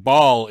have the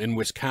ball in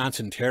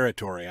Wisconsin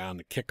territory on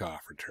the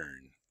kickoff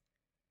return.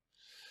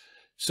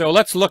 So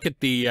let's look at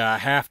the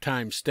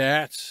halftime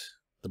stats,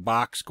 the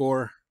box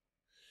score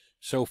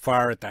so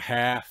far at the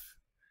half.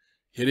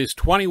 It is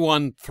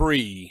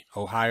 21-3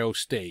 Ohio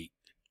State.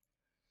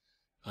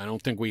 I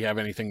don't think we have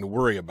anything to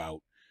worry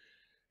about.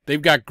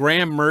 They've got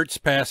Graham Mertz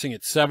passing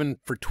at 7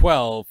 for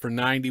 12 for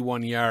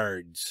 91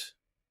 yards.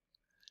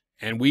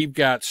 And we've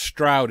got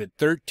Stroud at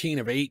 13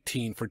 of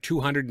 18 for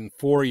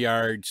 204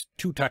 yards,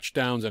 2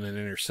 touchdowns and an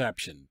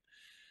interception.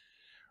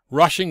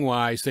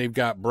 Rushing-wise, they've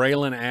got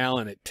Braylon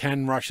Allen at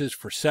 10 rushes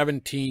for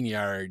 17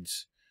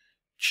 yards.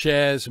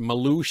 Ches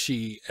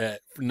Malushi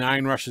at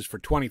 9 rushes for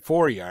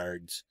 24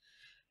 yards.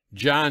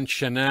 John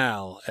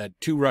Chanel at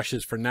 2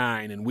 rushes for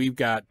 9, and we've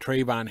got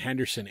Trayvon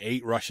Henderson,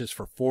 8 rushes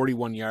for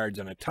 41 yards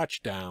and a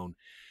touchdown,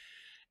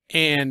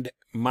 and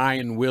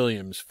Mayan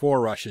Williams, 4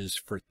 rushes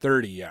for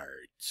 30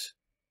 yards.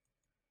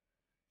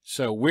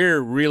 So we're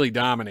really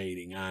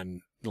dominating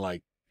on,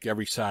 like,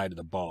 every side of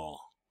the ball.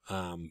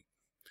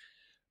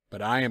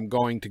 But I am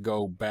going to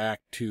go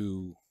back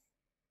to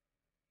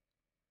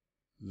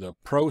the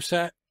pro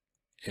set,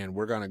 and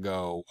we're going to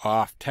go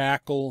off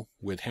tackle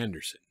with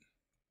Henderson.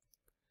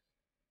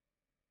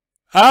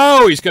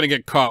 Oh, he's going to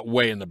get caught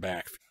way in the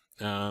back.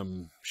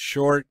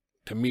 Short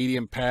to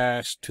medium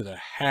pass to the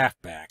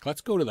halfback.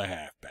 Let's go to the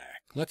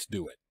halfback. Let's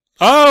do it.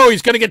 Oh,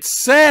 he's going to get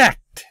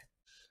sacked.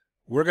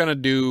 We're going to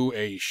do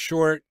a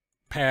short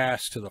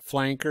pass to the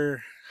flanker,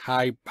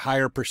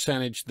 higher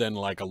percentage than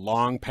like a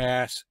long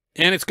pass.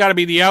 And it's got to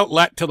be the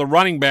outlet to the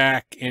running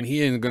back, and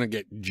he is going to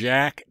get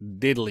jack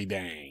diddly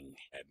dang.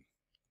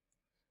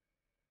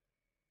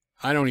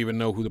 I don't even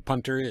know who the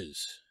punter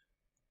is.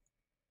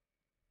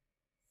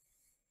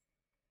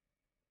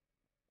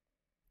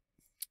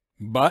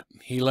 But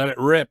he let it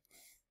rip.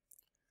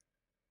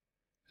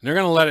 And they're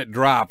going to let it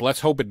drop. Let's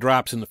hope it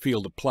drops in the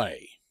field of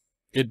play.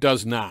 It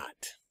does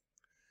not.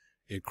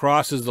 It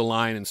crosses the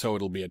line, and so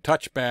it'll be a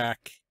touchback.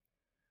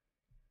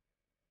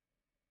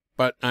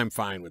 But I'm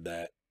fine with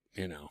that,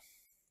 you know.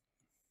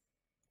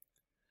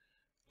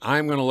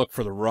 I'm going to look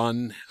for the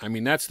run. I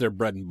mean, that's their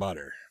bread and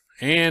butter.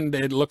 And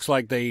it looks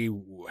like they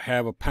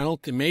have a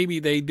penalty. Maybe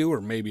they do, or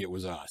maybe it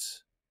was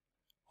us.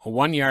 A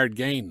 1-yard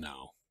gain,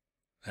 though.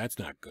 That's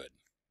not good.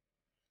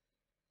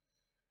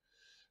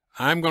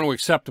 I'm going to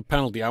accept the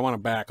penalty. I want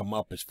to back them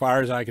up as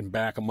far as I can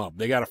back them up.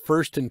 They got a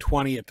 1st and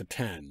 20 at the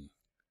 10.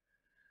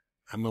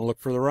 I'm going to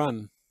look for the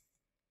run.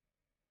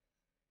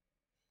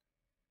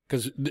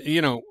 Because,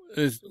 you know,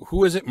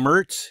 who is it?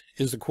 Mertz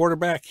is the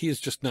quarterback. He is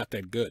just not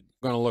that good.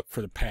 I'm going to look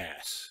for the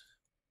pass.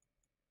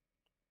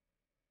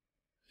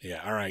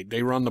 Yeah, all right.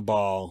 They run the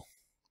ball,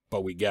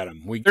 but we get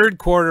them. Third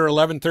quarter,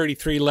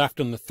 11:33 left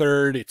in the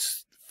third.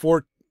 It's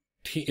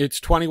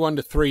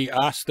 21-3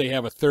 us. They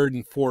have a 3rd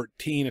and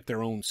 14 at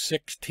their own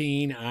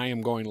 16. I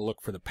am going to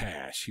look for the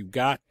pass. You've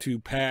got to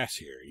pass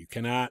here. You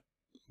cannot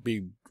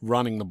be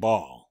running the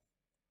ball.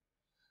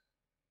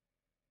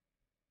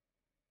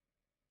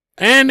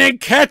 And they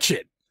catch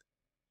it.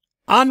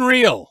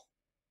 Unreal.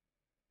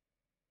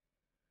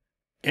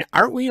 And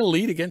aren't we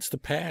elite against the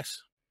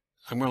pass?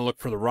 I'm going to look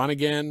for the run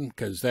again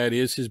because that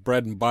is his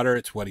bread and butter.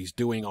 It's what he's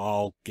doing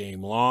all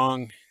game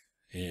long,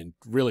 and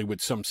really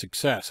with some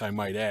success, I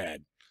might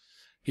add.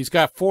 He's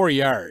got 4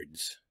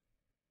 yards,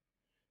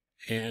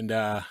 and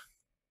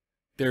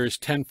there's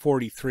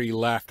 10:43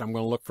 left. I'm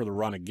going to look for the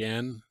run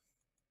again.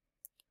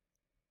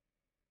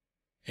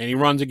 And he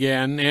runs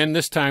again, and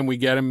this time we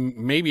get him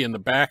maybe in the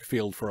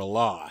backfield for a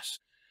loss.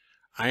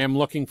 I am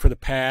looking for the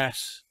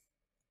pass.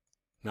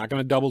 Not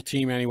going to double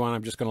team anyone.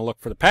 I'm just going to look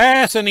for the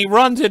pass, and he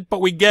runs it,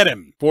 but we get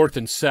him. 4th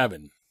and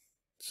 7.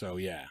 So,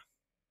 yeah.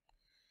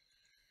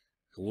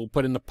 We'll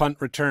put in the punt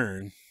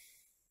return.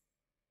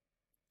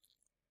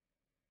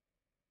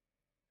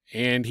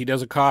 And he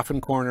does a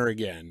coffin corner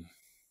again,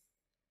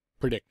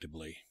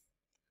 predictably.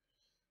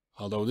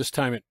 Although this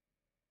time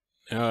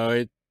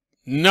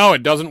no,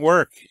 it doesn't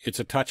work.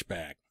 It's a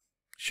touchback.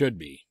 Should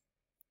be.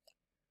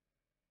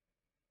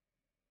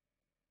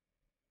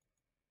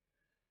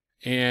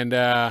 And,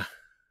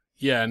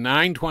 yeah,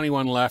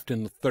 9:21 left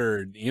in the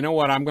third. You know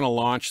what? I'm going to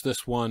launch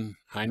this one.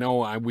 I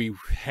know we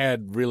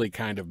had really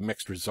kind of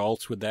mixed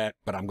results with that,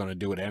 but I'm going to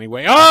do it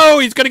anyway. Oh,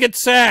 he's going to get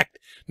sacked.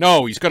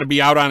 No, he's going to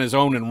be out on his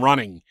own and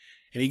running.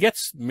 And he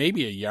gets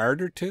maybe a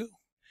yard or two.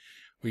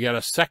 We got a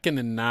 2nd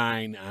and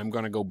 9. I'm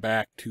going to go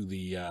back to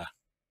the,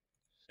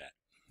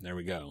 there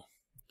we go.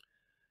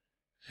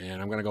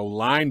 And I'm going to go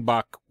line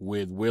buck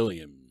with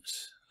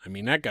Williams. I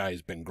mean, that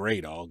guy's been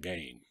great all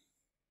game.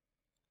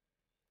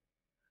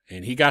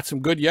 And he got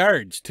some good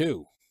yards,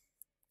 too.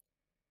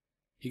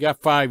 He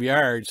got 5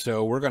 yards,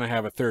 so we're going to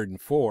have a 3rd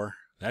and 4.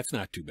 That's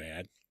not too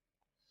bad.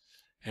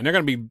 And they're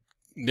going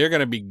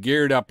to be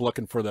geared up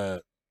looking for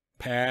the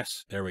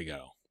pass. There we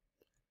go.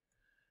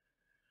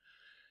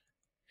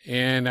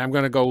 And I'm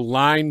going to go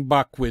line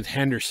buck with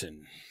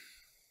Henderson.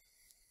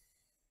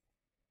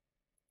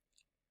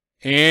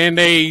 And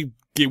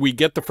we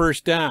get the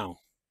first down.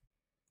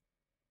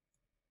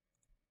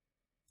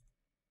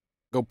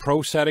 Go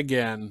pro set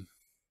again.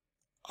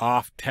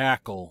 Off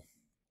tackle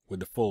with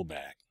the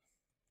fullback.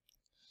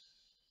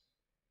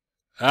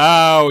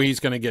 Oh, he's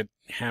going to get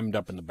hemmed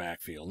up in the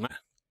backfield.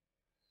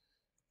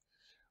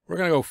 We're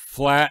going to go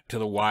flat to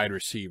the wide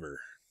receiver.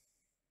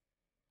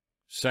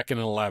 2nd and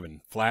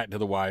 11, flat to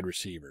the wide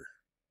receiver.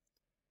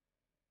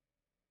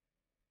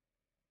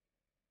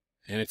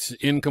 And it's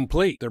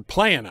incomplete. They're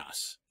playing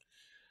us.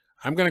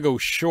 I'm going to go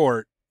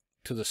short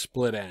to the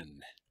split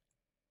end.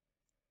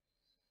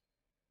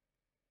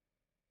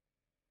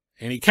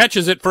 And he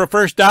catches it for a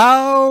first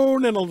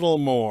down and a little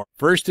more.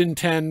 1st and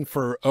 10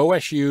 for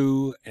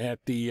OSU at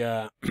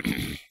the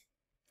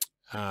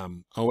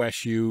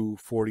OSU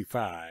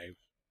 45.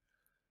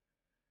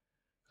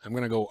 I'm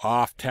going to go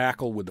off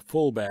tackle with the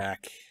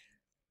fullback.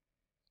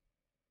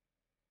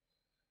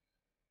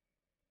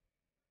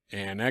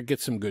 And that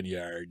gets some good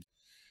yards.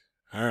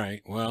 All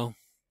right, well,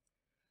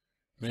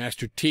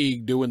 Master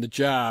Teague doing the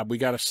job. We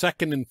got a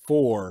 2nd and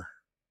 4.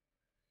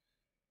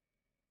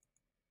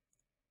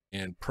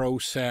 And pro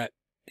set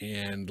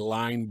and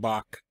line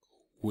buck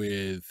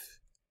with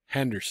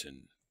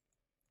Henderson.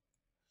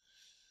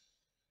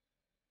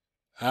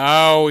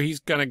 Oh, he's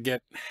going to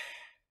get...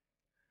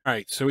 All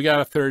right, so we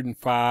got a 3rd and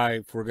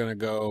 5. We're going to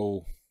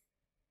go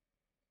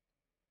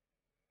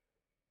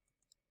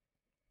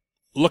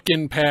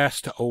looking pass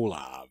to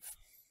Olav.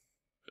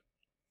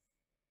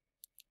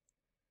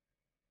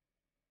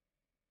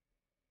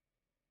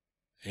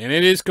 And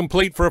it is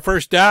complete for a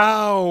first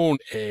down.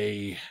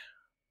 A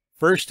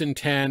 1st and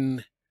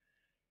 10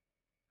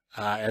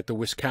 at the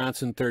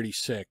Wisconsin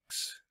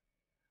 36.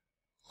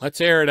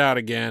 Let's air it out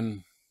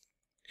again.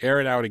 Air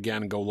it out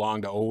again and go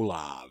long to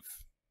Olav.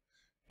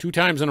 2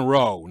 times in a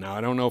row. Now,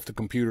 I don't know if the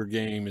computer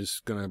game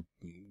is gonna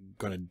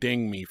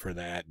ding me for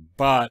that,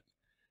 but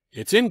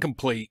it's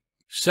incomplete.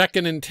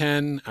 2nd and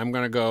 10. I'm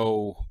going to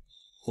go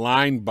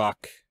line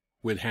buck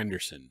with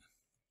Henderson.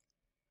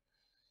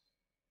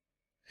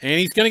 And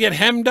he's going to get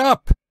hemmed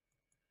up.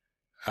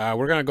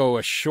 We're going to go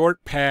a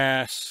short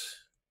pass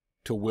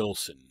to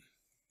Wilson.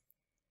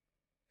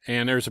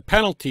 And there's a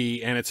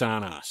penalty, and it's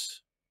on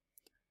us.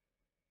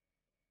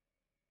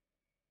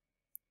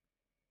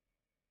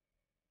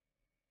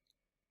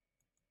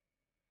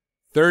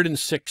 Third and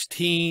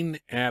 16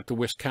 at the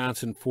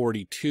Wisconsin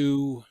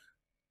 42.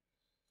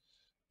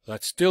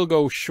 Let's still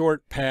go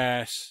short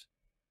pass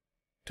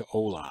to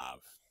Olav.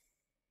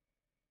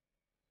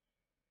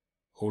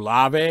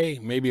 Olave?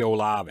 Maybe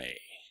Olave.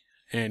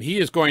 And he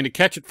is going to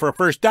catch it for a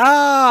first.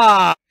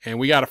 And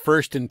we got a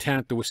 1st and 10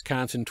 at the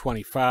Wisconsin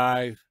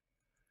 25.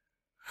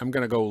 I'm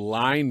going to go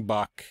line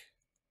buck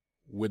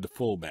with the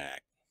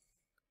fullback.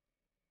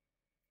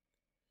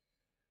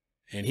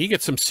 And he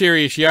gets some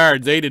serious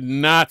yards. They did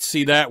not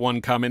see that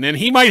one coming. And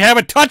he might have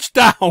a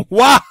touchdown.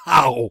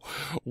 Wow.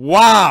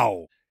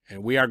 Wow.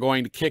 And we are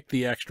going to kick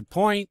the extra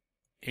point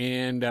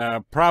and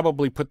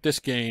probably put this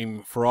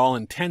game, for all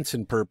intents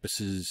and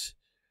purposes,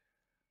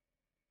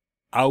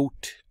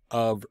 out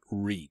of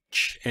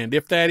reach. And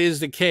if that is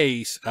the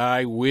case,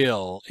 I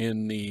will,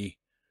 in the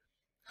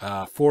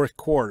 4th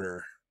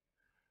quarter,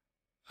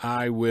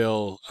 I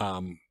will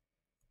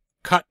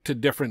cut to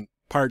different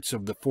parts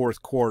of the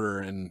 4th quarter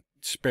and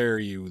spare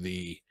you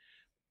the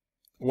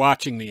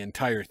watching the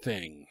entire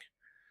thing,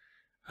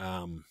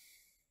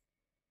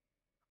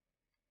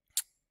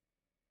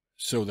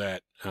 so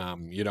that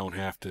you don't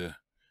have to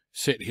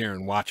sit here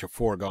and watch a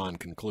foregone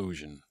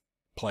conclusion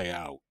play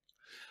out.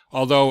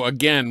 Although,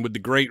 again, with the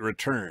great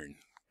return,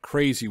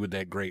 crazy with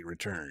that great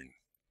return.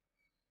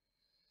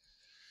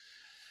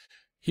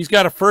 He's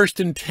got a 1st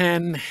and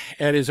 10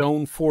 at his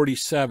own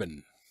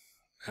 47.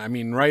 I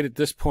mean, right at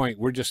this point,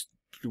 we're just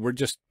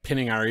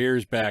pinning our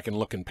ears back and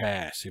looking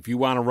past. If you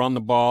want to run the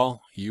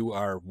ball, you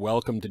are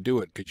welcome to do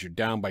it because you're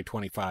down by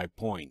 25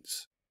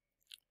 points.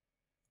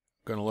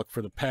 Going to look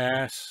for the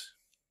pass.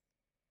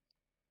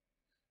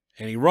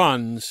 And he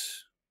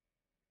runs,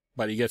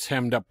 but he gets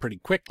hemmed up pretty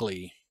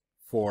quickly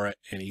for it,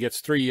 and he gets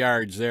 3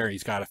 yards there, and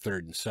he's got a 3rd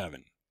and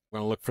 7. We're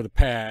going to look for the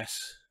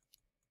pass.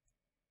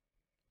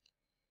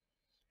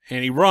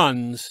 And he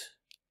runs,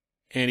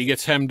 and he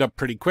gets hemmed up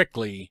pretty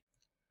quickly.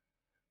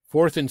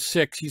 4th and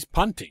 6, he's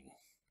punting.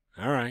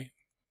 All right.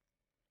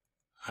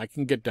 I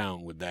can get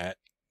down with that.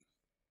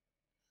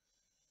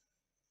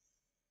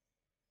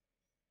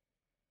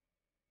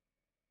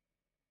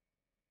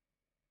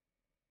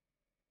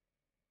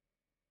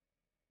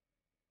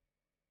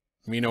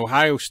 I mean,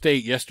 Ohio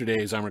State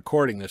yesterday, as I'm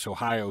recording this,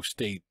 Ohio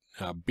State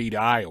beat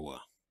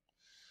Iowa.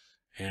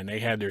 And they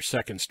had their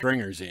 2nd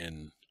stringers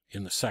in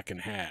the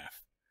 2nd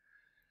half.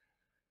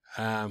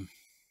 I'm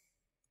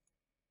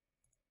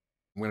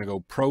going to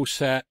go pro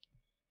set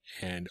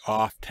and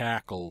off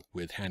tackle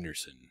with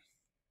Henderson.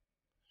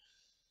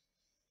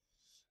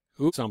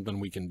 Oops, something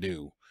we can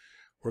do.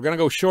 We're going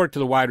to go short to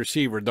the wide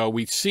receiver, though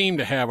we seem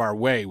to have our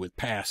way with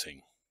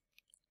passing.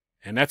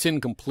 And that's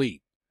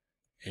incomplete.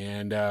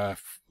 And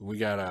we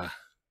gotta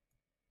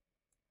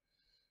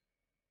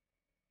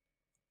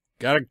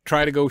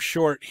try to go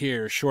short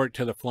here, short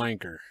to the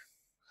flanker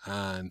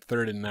on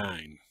 3rd and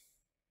 9.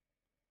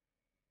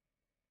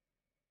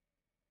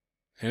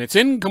 And it's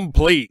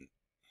incomplete.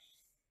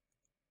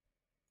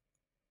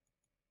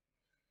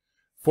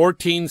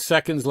 14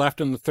 seconds left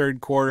in the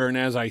 3rd quarter, and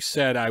as I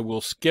said, I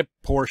will skip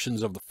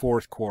portions of the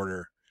 4th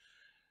quarter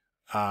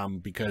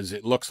because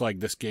it looks like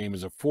this game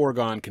is a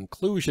foregone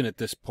conclusion at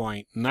this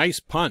point. Nice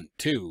punt,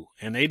 too,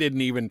 and they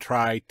didn't even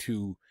try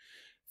to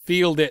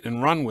field it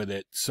and run with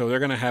it, so they're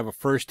going to have a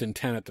 1st and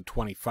 10 at the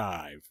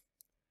 25.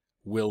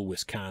 Will,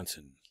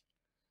 Wisconsin.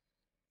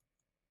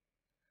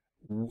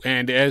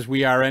 And as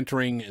we are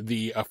entering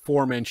the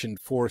aforementioned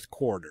 4th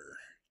quarter,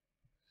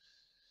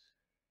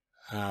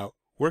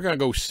 we're going to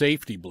go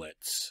safety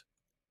blitz.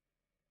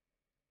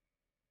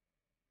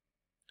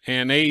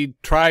 And they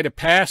try to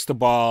pass the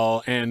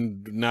ball,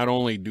 and not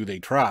only do they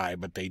try,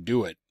 but they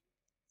do it.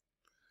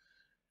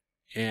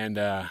 And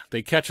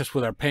they catch us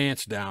with our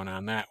pants down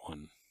on that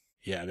one.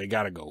 Yeah, they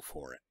got to go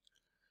for it.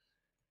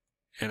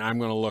 And I'm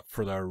going to look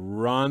for the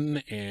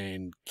run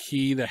and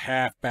key the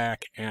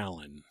halfback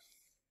Allen.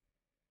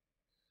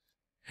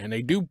 And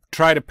they do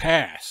try to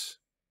pass,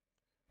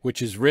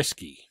 which is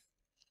risky.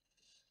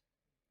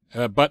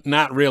 But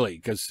not really,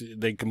 because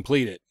they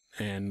complete it.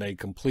 And they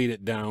complete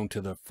it down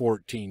to the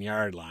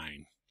 14-yard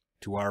line,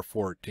 to our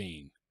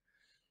 14.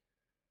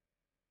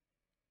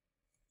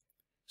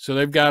 So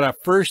they've got a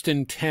 1st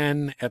and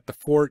 10 at the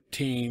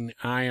 14.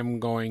 I'm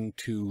going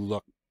to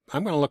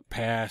look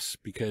pass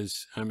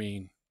because, I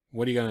mean,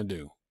 what are you going to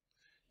do?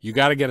 You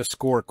got to get a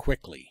score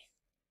quickly.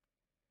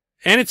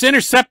 And it's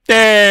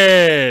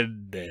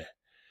intercepted!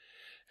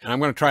 And I'm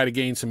going to try to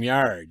gain some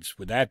yards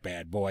with that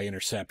bad boy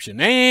interception.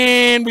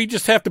 And we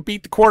just have to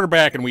beat the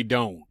quarterback, and we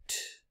don't.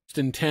 1st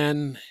and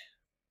 10.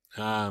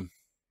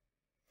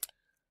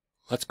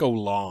 Let's go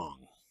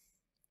long.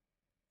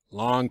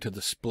 Long to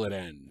the split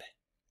end.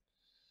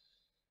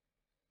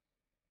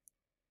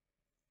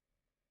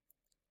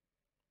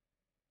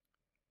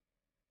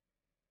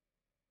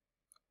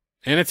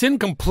 And it's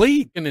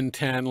incomplete. 2nd and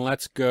 10.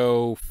 Let's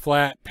go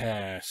flat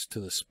pass to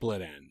the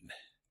split end.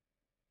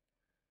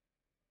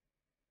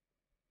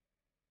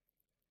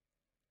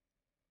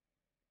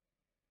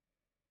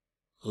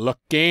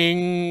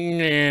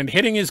 Looking and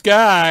hitting his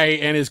guy,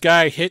 and his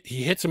guy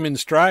he hits him in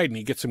stride, and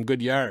he gets some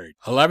good yards.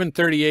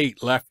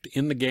 11:38 left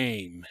in the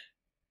game.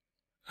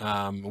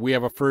 We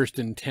have a 1st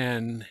and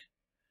 10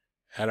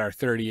 at our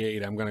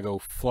 38. I'm going to go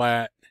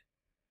flat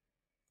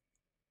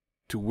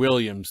to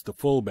Williams, the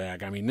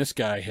fullback. I mean, this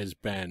guy has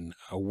been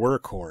a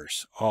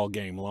workhorse all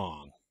game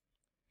long.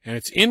 And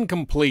it's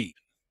incomplete.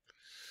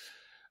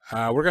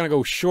 We're going to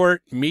go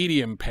short,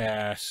 medium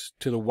pass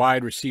to the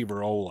wide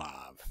receiver,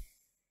 Olav.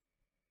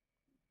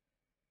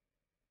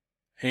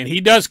 And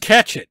he does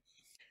catch it.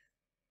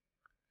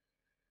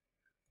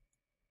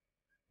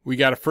 We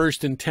got a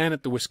 1st and 10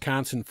 at the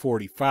Wisconsin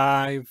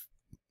 45.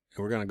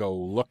 And we're going to go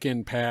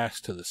look-in pass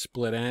to the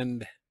split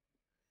end.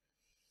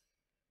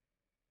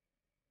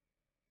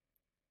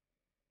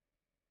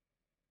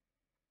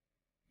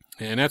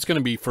 And that's going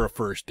to be for a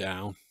 1st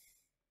down.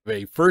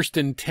 A 1st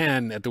and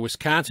 10 at the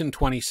Wisconsin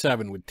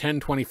 27 with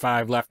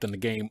 10:25 left in the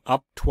game,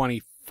 up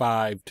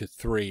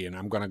 25-3, and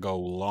I'm going to go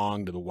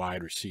long to the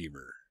wide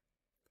receiver.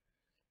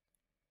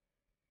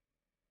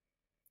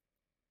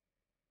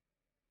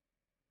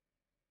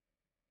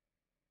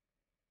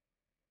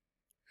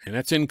 And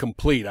that's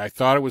incomplete. I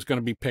thought it was going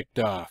to be picked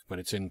off, but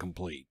it's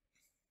incomplete.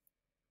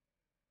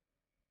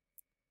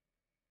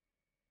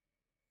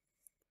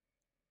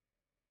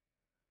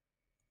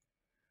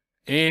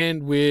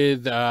 And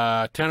with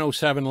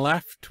 10:07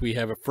 left, we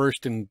have a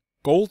 1st and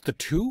goal to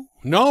 2.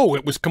 No,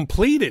 it was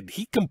completed.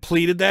 He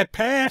completed that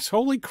pass.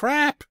 Holy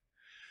crap.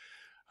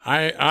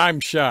 I'm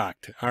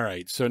shocked. All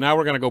right, so now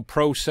we're going to go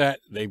pro set.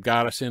 They've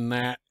got us in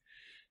that.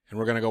 And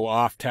we're going to go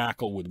off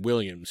tackle with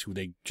Williams, who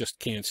they just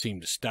can't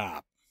seem to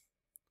stop.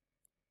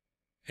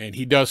 And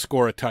he does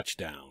score a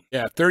touchdown.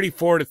 Yeah,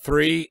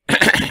 34-3.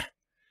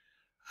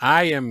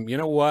 I am, you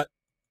know what?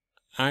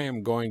 I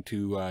am going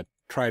to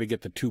try to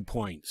get the 2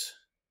 points.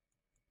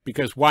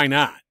 Because why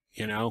not,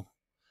 you know?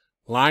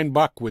 Line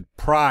buck with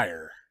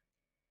Pryor.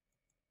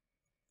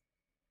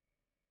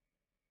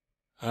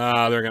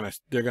 They're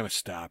gonna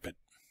stop it.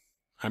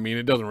 I mean,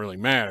 it doesn't really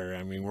matter.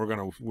 I mean,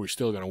 we're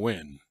still gonna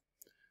win.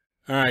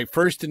 All right,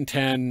 1st and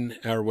 10.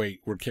 Or wait,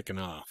 we're kicking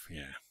off.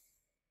 Yeah.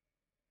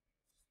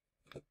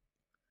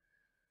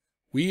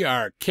 We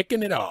are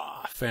kicking it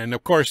off. And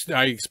of course,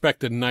 I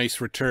expect a nice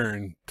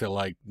return to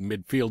like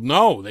midfield.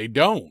 No, they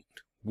don't.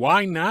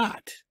 Why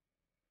not?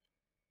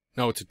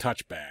 No, it's a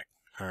touchback.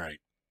 All right.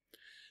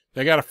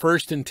 They got a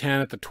 1st and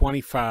 10 at the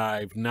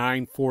 25,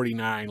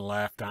 9:49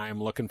 left. I am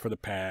looking for the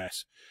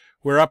pass.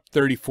 We're up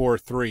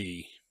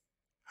 34-3.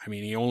 I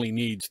mean, he only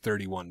needs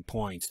 31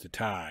 points to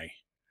tie.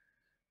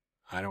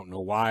 I don't know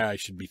why I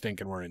should be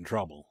thinking we're in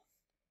trouble.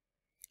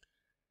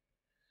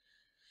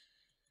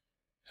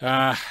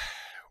 We're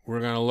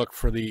going to look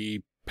for the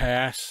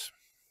pass.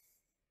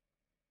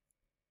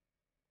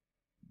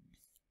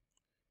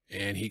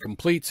 And he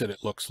completes it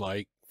looks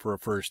like, for a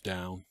 1st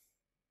down.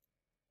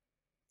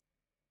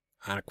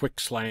 On a quick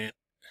slant.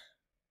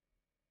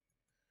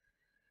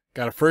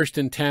 Got a 1st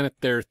and 10 at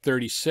their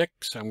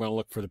 36. I'm going to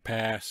look for the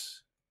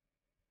pass.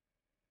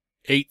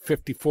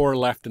 8:54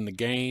 left in the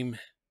game.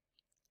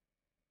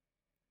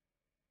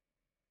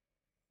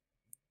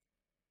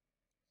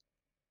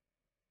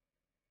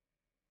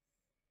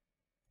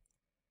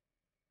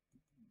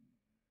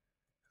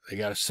 They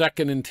got a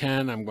 2nd and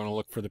 10. I'm going to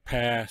look for the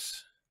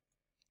pass.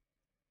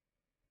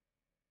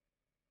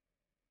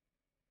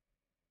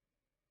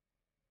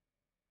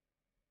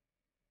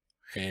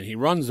 And he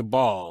runs the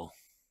ball.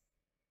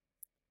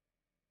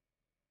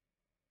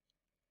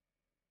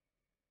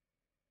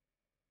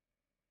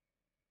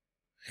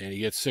 And he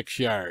gets 6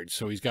 yards.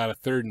 So he's got a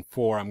 3rd and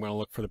 4. I'm going to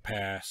look for the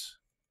pass.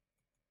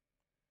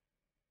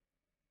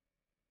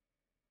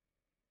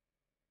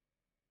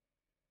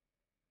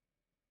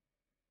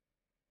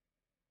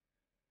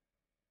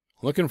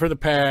 Looking for the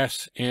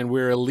pass, and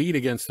we're elite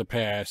against the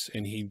pass,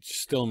 and he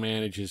still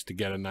manages to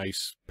get a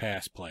nice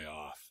pass play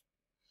off.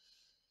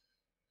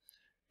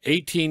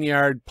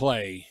 18-yard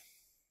play.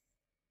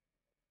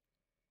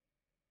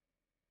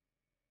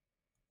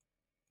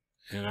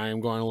 And I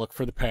am going to look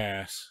for the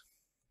pass.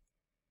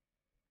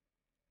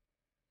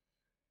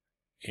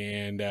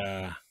 And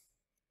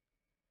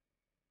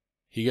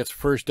he gets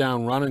 1st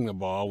down running the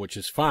ball, which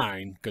is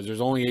fine, because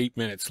there's only 8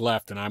 minutes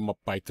left, and I'm up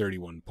by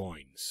 31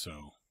 points.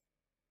 So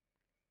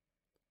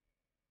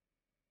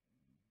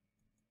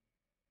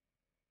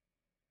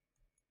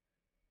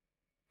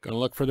going to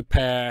look for the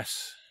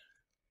pass.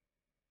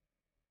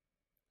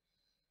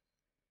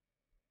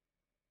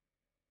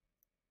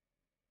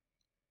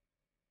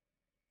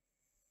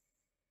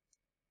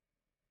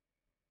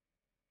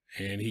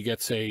 And he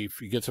gets a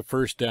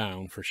 1st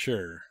down for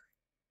sure.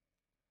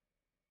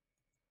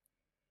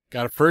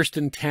 Got a 1st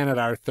and 10 at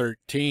our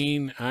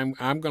 13. I'm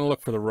going to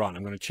look for the run.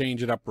 I'm going to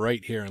change it up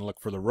right here and look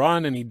for the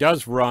run, and he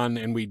does run,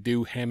 and we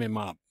do hem him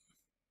up.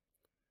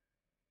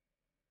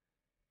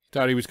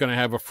 Thought he was going to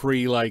have a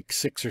free like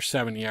 6 or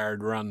 7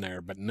 yard run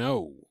there, but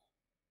no.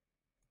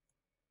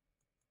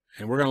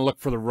 And we're going to look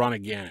for the run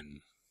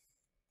again.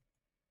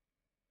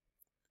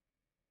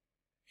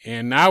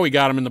 And now we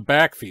got him in the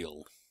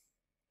backfield.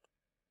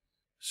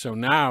 So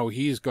now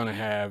he's going to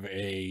have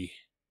a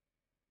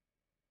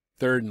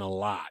 3rd and a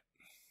lot.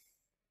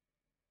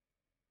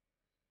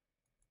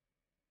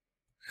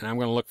 And I'm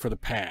going to look for the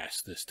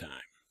pass this time.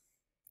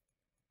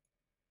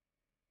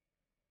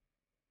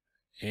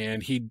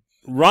 And he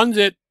runs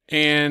it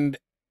and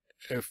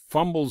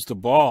fumbles the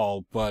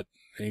ball, but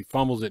he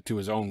fumbles it to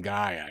his own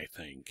guy, I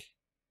think.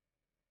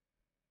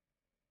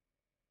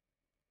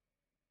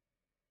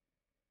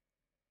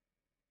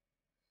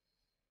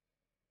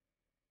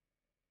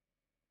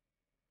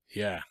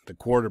 Yeah, the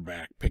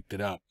quarterback picked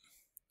it up.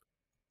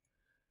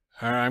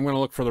 All right, I'm going to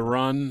look for the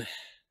run.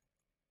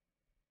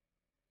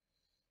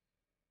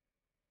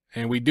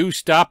 And we do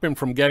stop him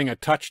from getting a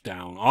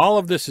touchdown. All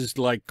of this is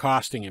like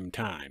costing him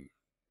time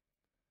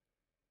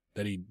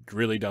that he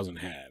really doesn't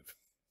have.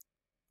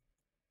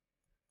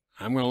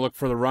 I'm going to look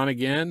for the run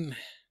again.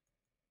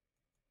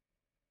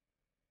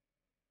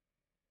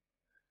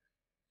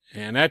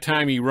 And that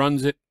time he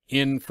runs it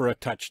in for a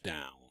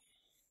touchdown.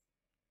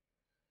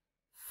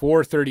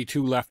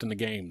 4:32 left in the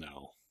game,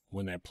 though,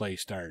 when that play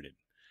started.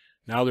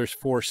 Now there's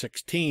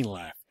 4:16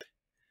 left.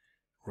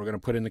 We're going to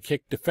put in the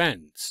kick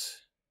defense.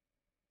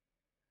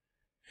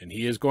 And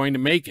he is going to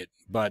make it,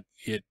 but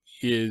it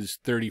is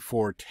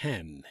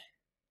 34-10.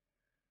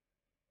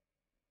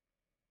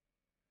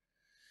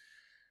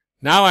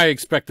 Now I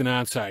expect an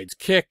onside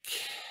kick.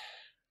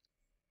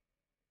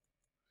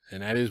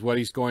 And that is what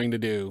he's going to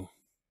do.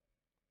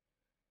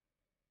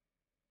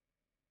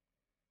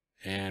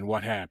 And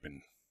what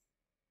happened?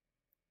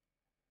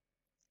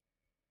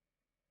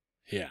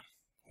 Yeah,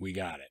 we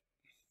got it.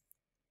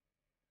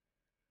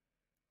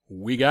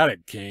 We got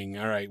it, King.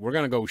 All right, we're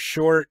going to go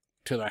short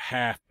to the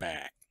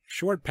halfback.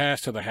 Short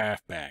pass to the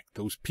halfback.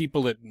 Those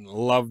people that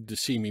love to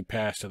see me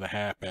pass to the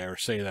halfback or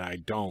say that I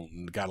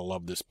don't, got to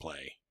love this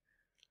play.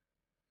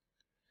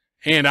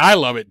 And I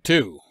love it,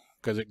 too,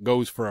 because it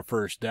goes for a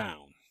first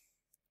down.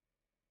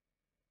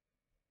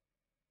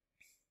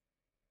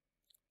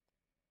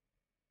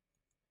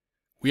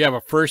 We have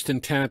a 1st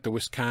and 10 at the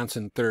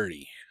Wisconsin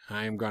 30.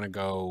 I am going to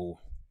go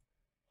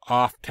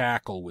off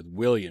tackle with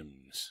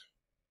Williams.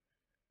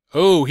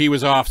 Oh, he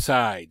was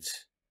offsides.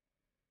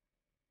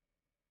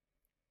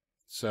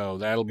 So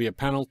that'll be a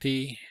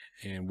penalty,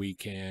 and we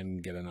can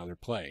get another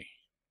play.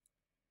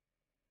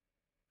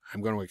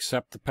 I'm going to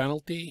accept the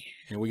penalty,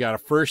 and we got a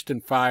 1st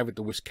and 5 at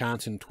the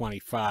Wisconsin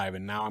 25,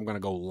 and now I'm going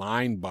to go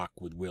line buck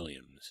with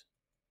Williams.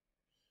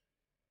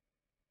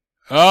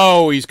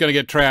 Oh, he's going to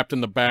get trapped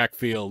in the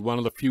backfield. One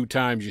of the few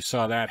times you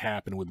saw that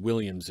happen with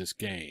Williams this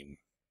game.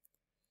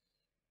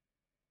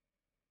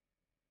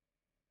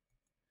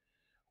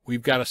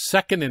 We've got a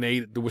 2nd and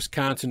 8 at the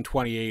Wisconsin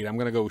 28. I'm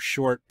going to go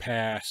short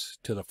pass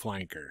to the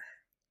flanker.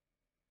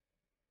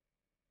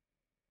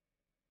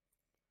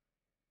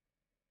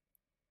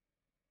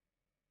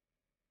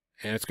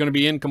 And it's going to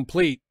be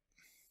incomplete.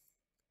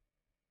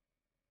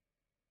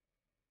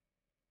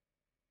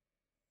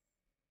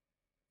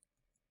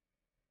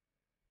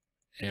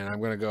 And I'm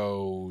going to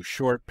go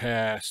short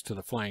pass to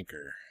the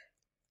flanker.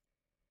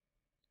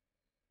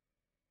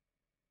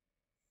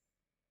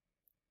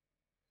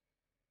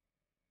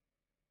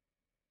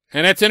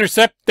 And it's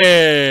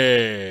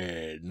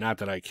intercepted. Not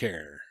that I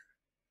care.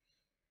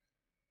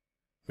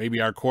 Maybe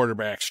our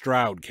quarterback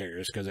Stroud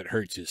cares because it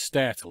hurts his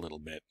stats a little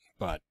bit.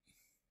 But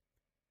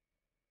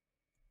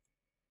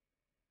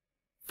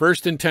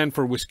 1st and 10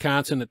 for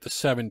Wisconsin at the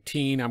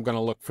 17. I'm going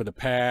to look for the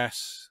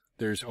pass.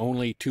 There's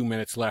only 2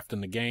 minutes left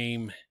in the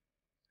game.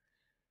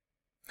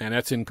 And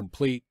that's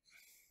incomplete.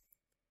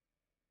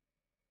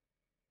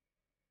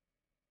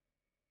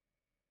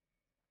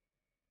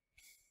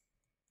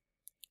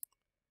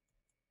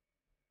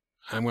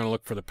 I'm going to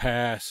look for the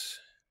pass.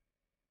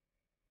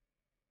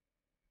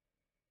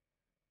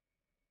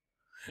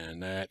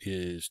 And that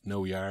is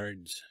no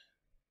yards.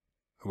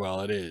 Well,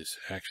 it is.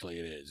 Actually,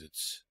 it is.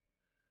 It's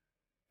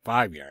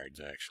 5 yards,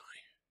 actually.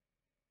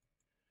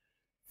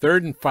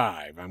 3rd and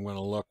 5. I'm going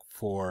to look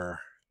for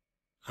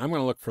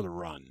the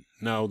run.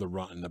 No, the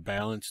run. The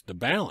balanced.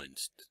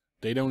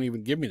 They don't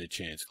even give me the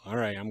chance. All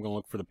right, I'm going to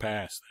look for the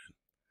pass then.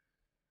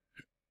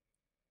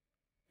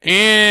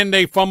 And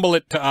they fumble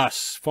it to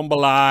us.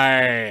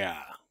 Fumble-I.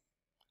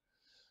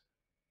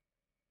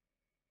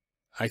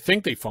 I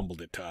think they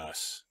fumbled it to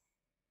us.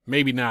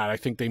 Maybe not. I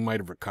think they might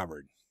have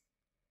recovered.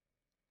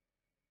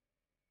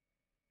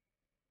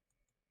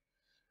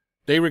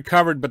 They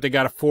recovered, but they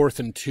got a 4th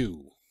and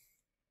 2.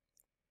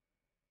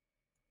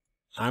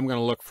 I'm going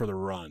to look for the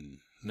run.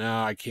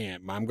 No, I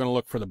can't. I'm going to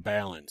look for the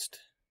balanced.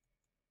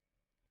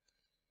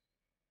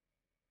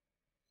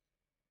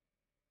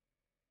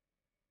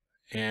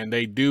 And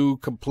they do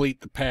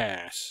complete the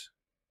pass.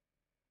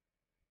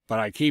 But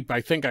I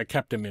think I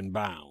kept him in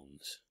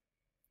bounds.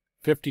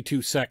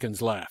 52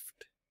 seconds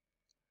left.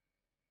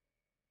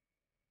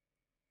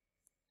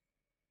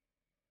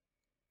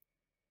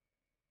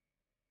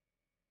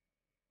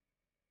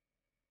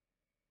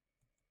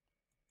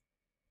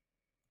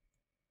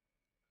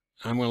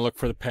 I'm going to look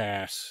for the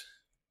pass.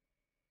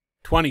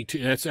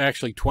 22. That's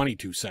actually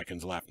 22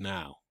 seconds left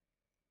now.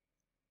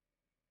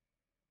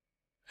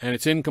 And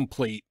it's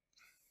incomplete.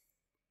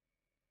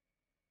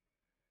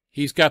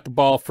 He's got the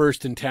ball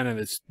 1st and 10 at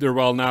his,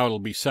 well, now it'll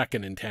be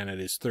 2nd and 10 at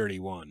his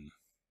 31.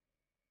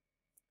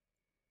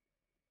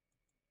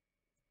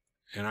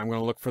 And I'm going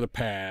to look for the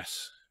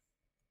pass.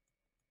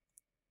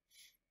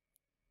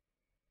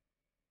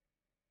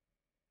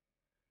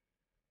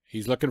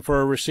 He's looking for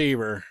a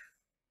receiver.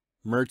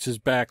 Mertz is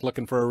back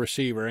looking for a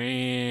receiver,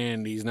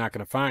 and he's not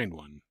going to find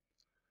one.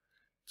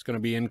 It's going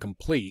to be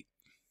incomplete.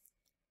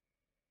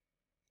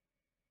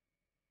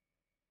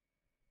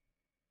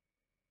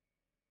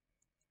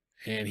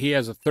 And he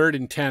has a 3rd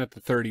and 10 at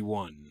the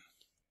 31.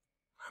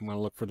 I'm going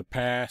to look for the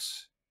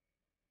pass.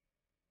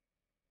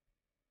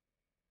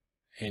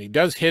 And he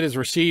does hit his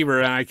receiver,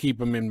 and I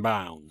keep him in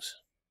bounds.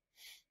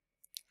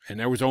 And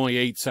there was only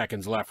 8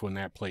 seconds left when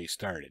that play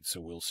started, so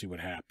we'll see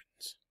what happens.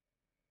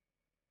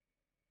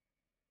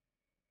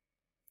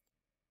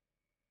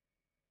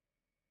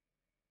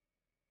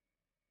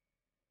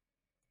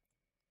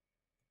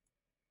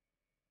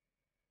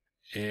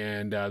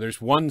 And there's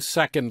 1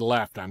 second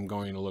left. I'm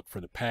going to look for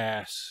the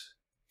pass.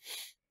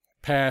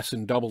 Pass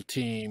and double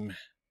team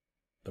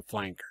the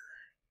flanker.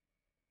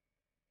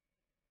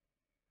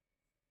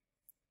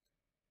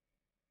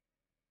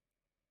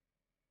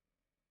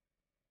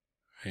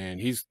 And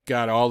he's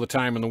got all the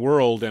time in the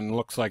world and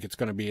looks like it's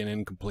going to be an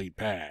incomplete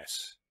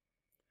pass.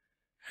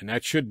 And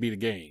that should be the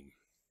game.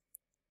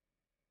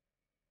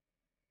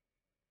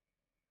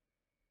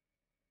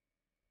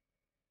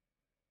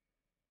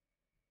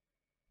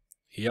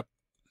 Yep.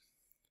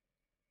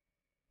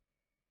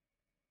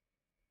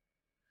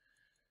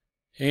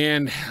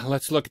 And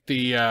let's look at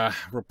the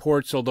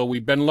reports, although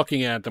we've been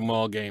looking at them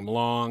all game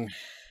long.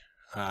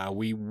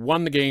 We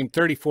won the game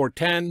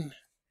 34-10.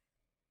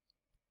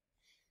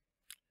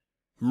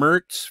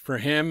 Mertz, for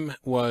him,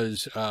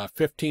 was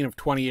 15 of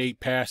 28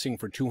 passing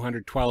for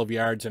 212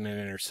 yards and an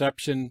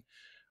interception.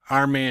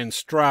 Our man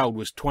Stroud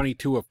was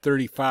 22 of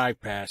 35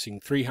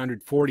 passing,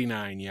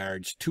 349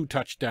 yards, 2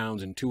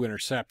 touchdowns, and 2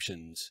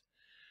 interceptions.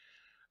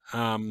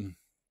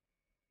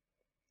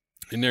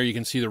 And there you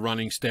can see the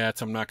running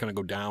stats. I'm not going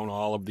to go down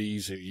all of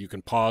these. You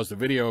can pause the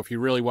video if you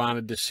really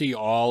wanted to see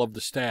all of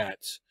the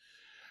stats.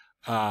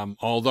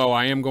 Although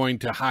I am going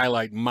to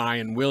highlight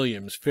Mayan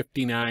Williams,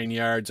 59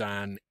 yards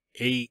on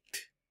 8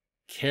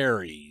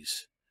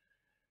 carries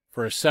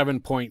for a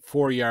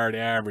 7.4 yard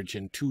average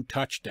and 2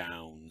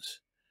 touchdowns.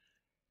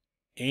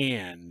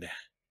 And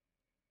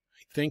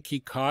I think he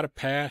caught a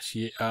pass.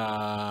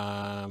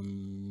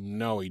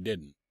 No, he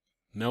didn't.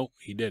 Nope,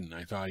 he didn't.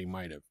 I thought he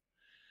might have.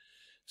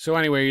 So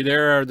anyway,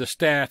 there are the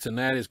stats, and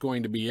that is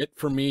going to be it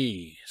for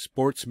me.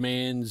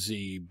 Sportsman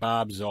Z,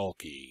 Bob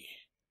Zolke.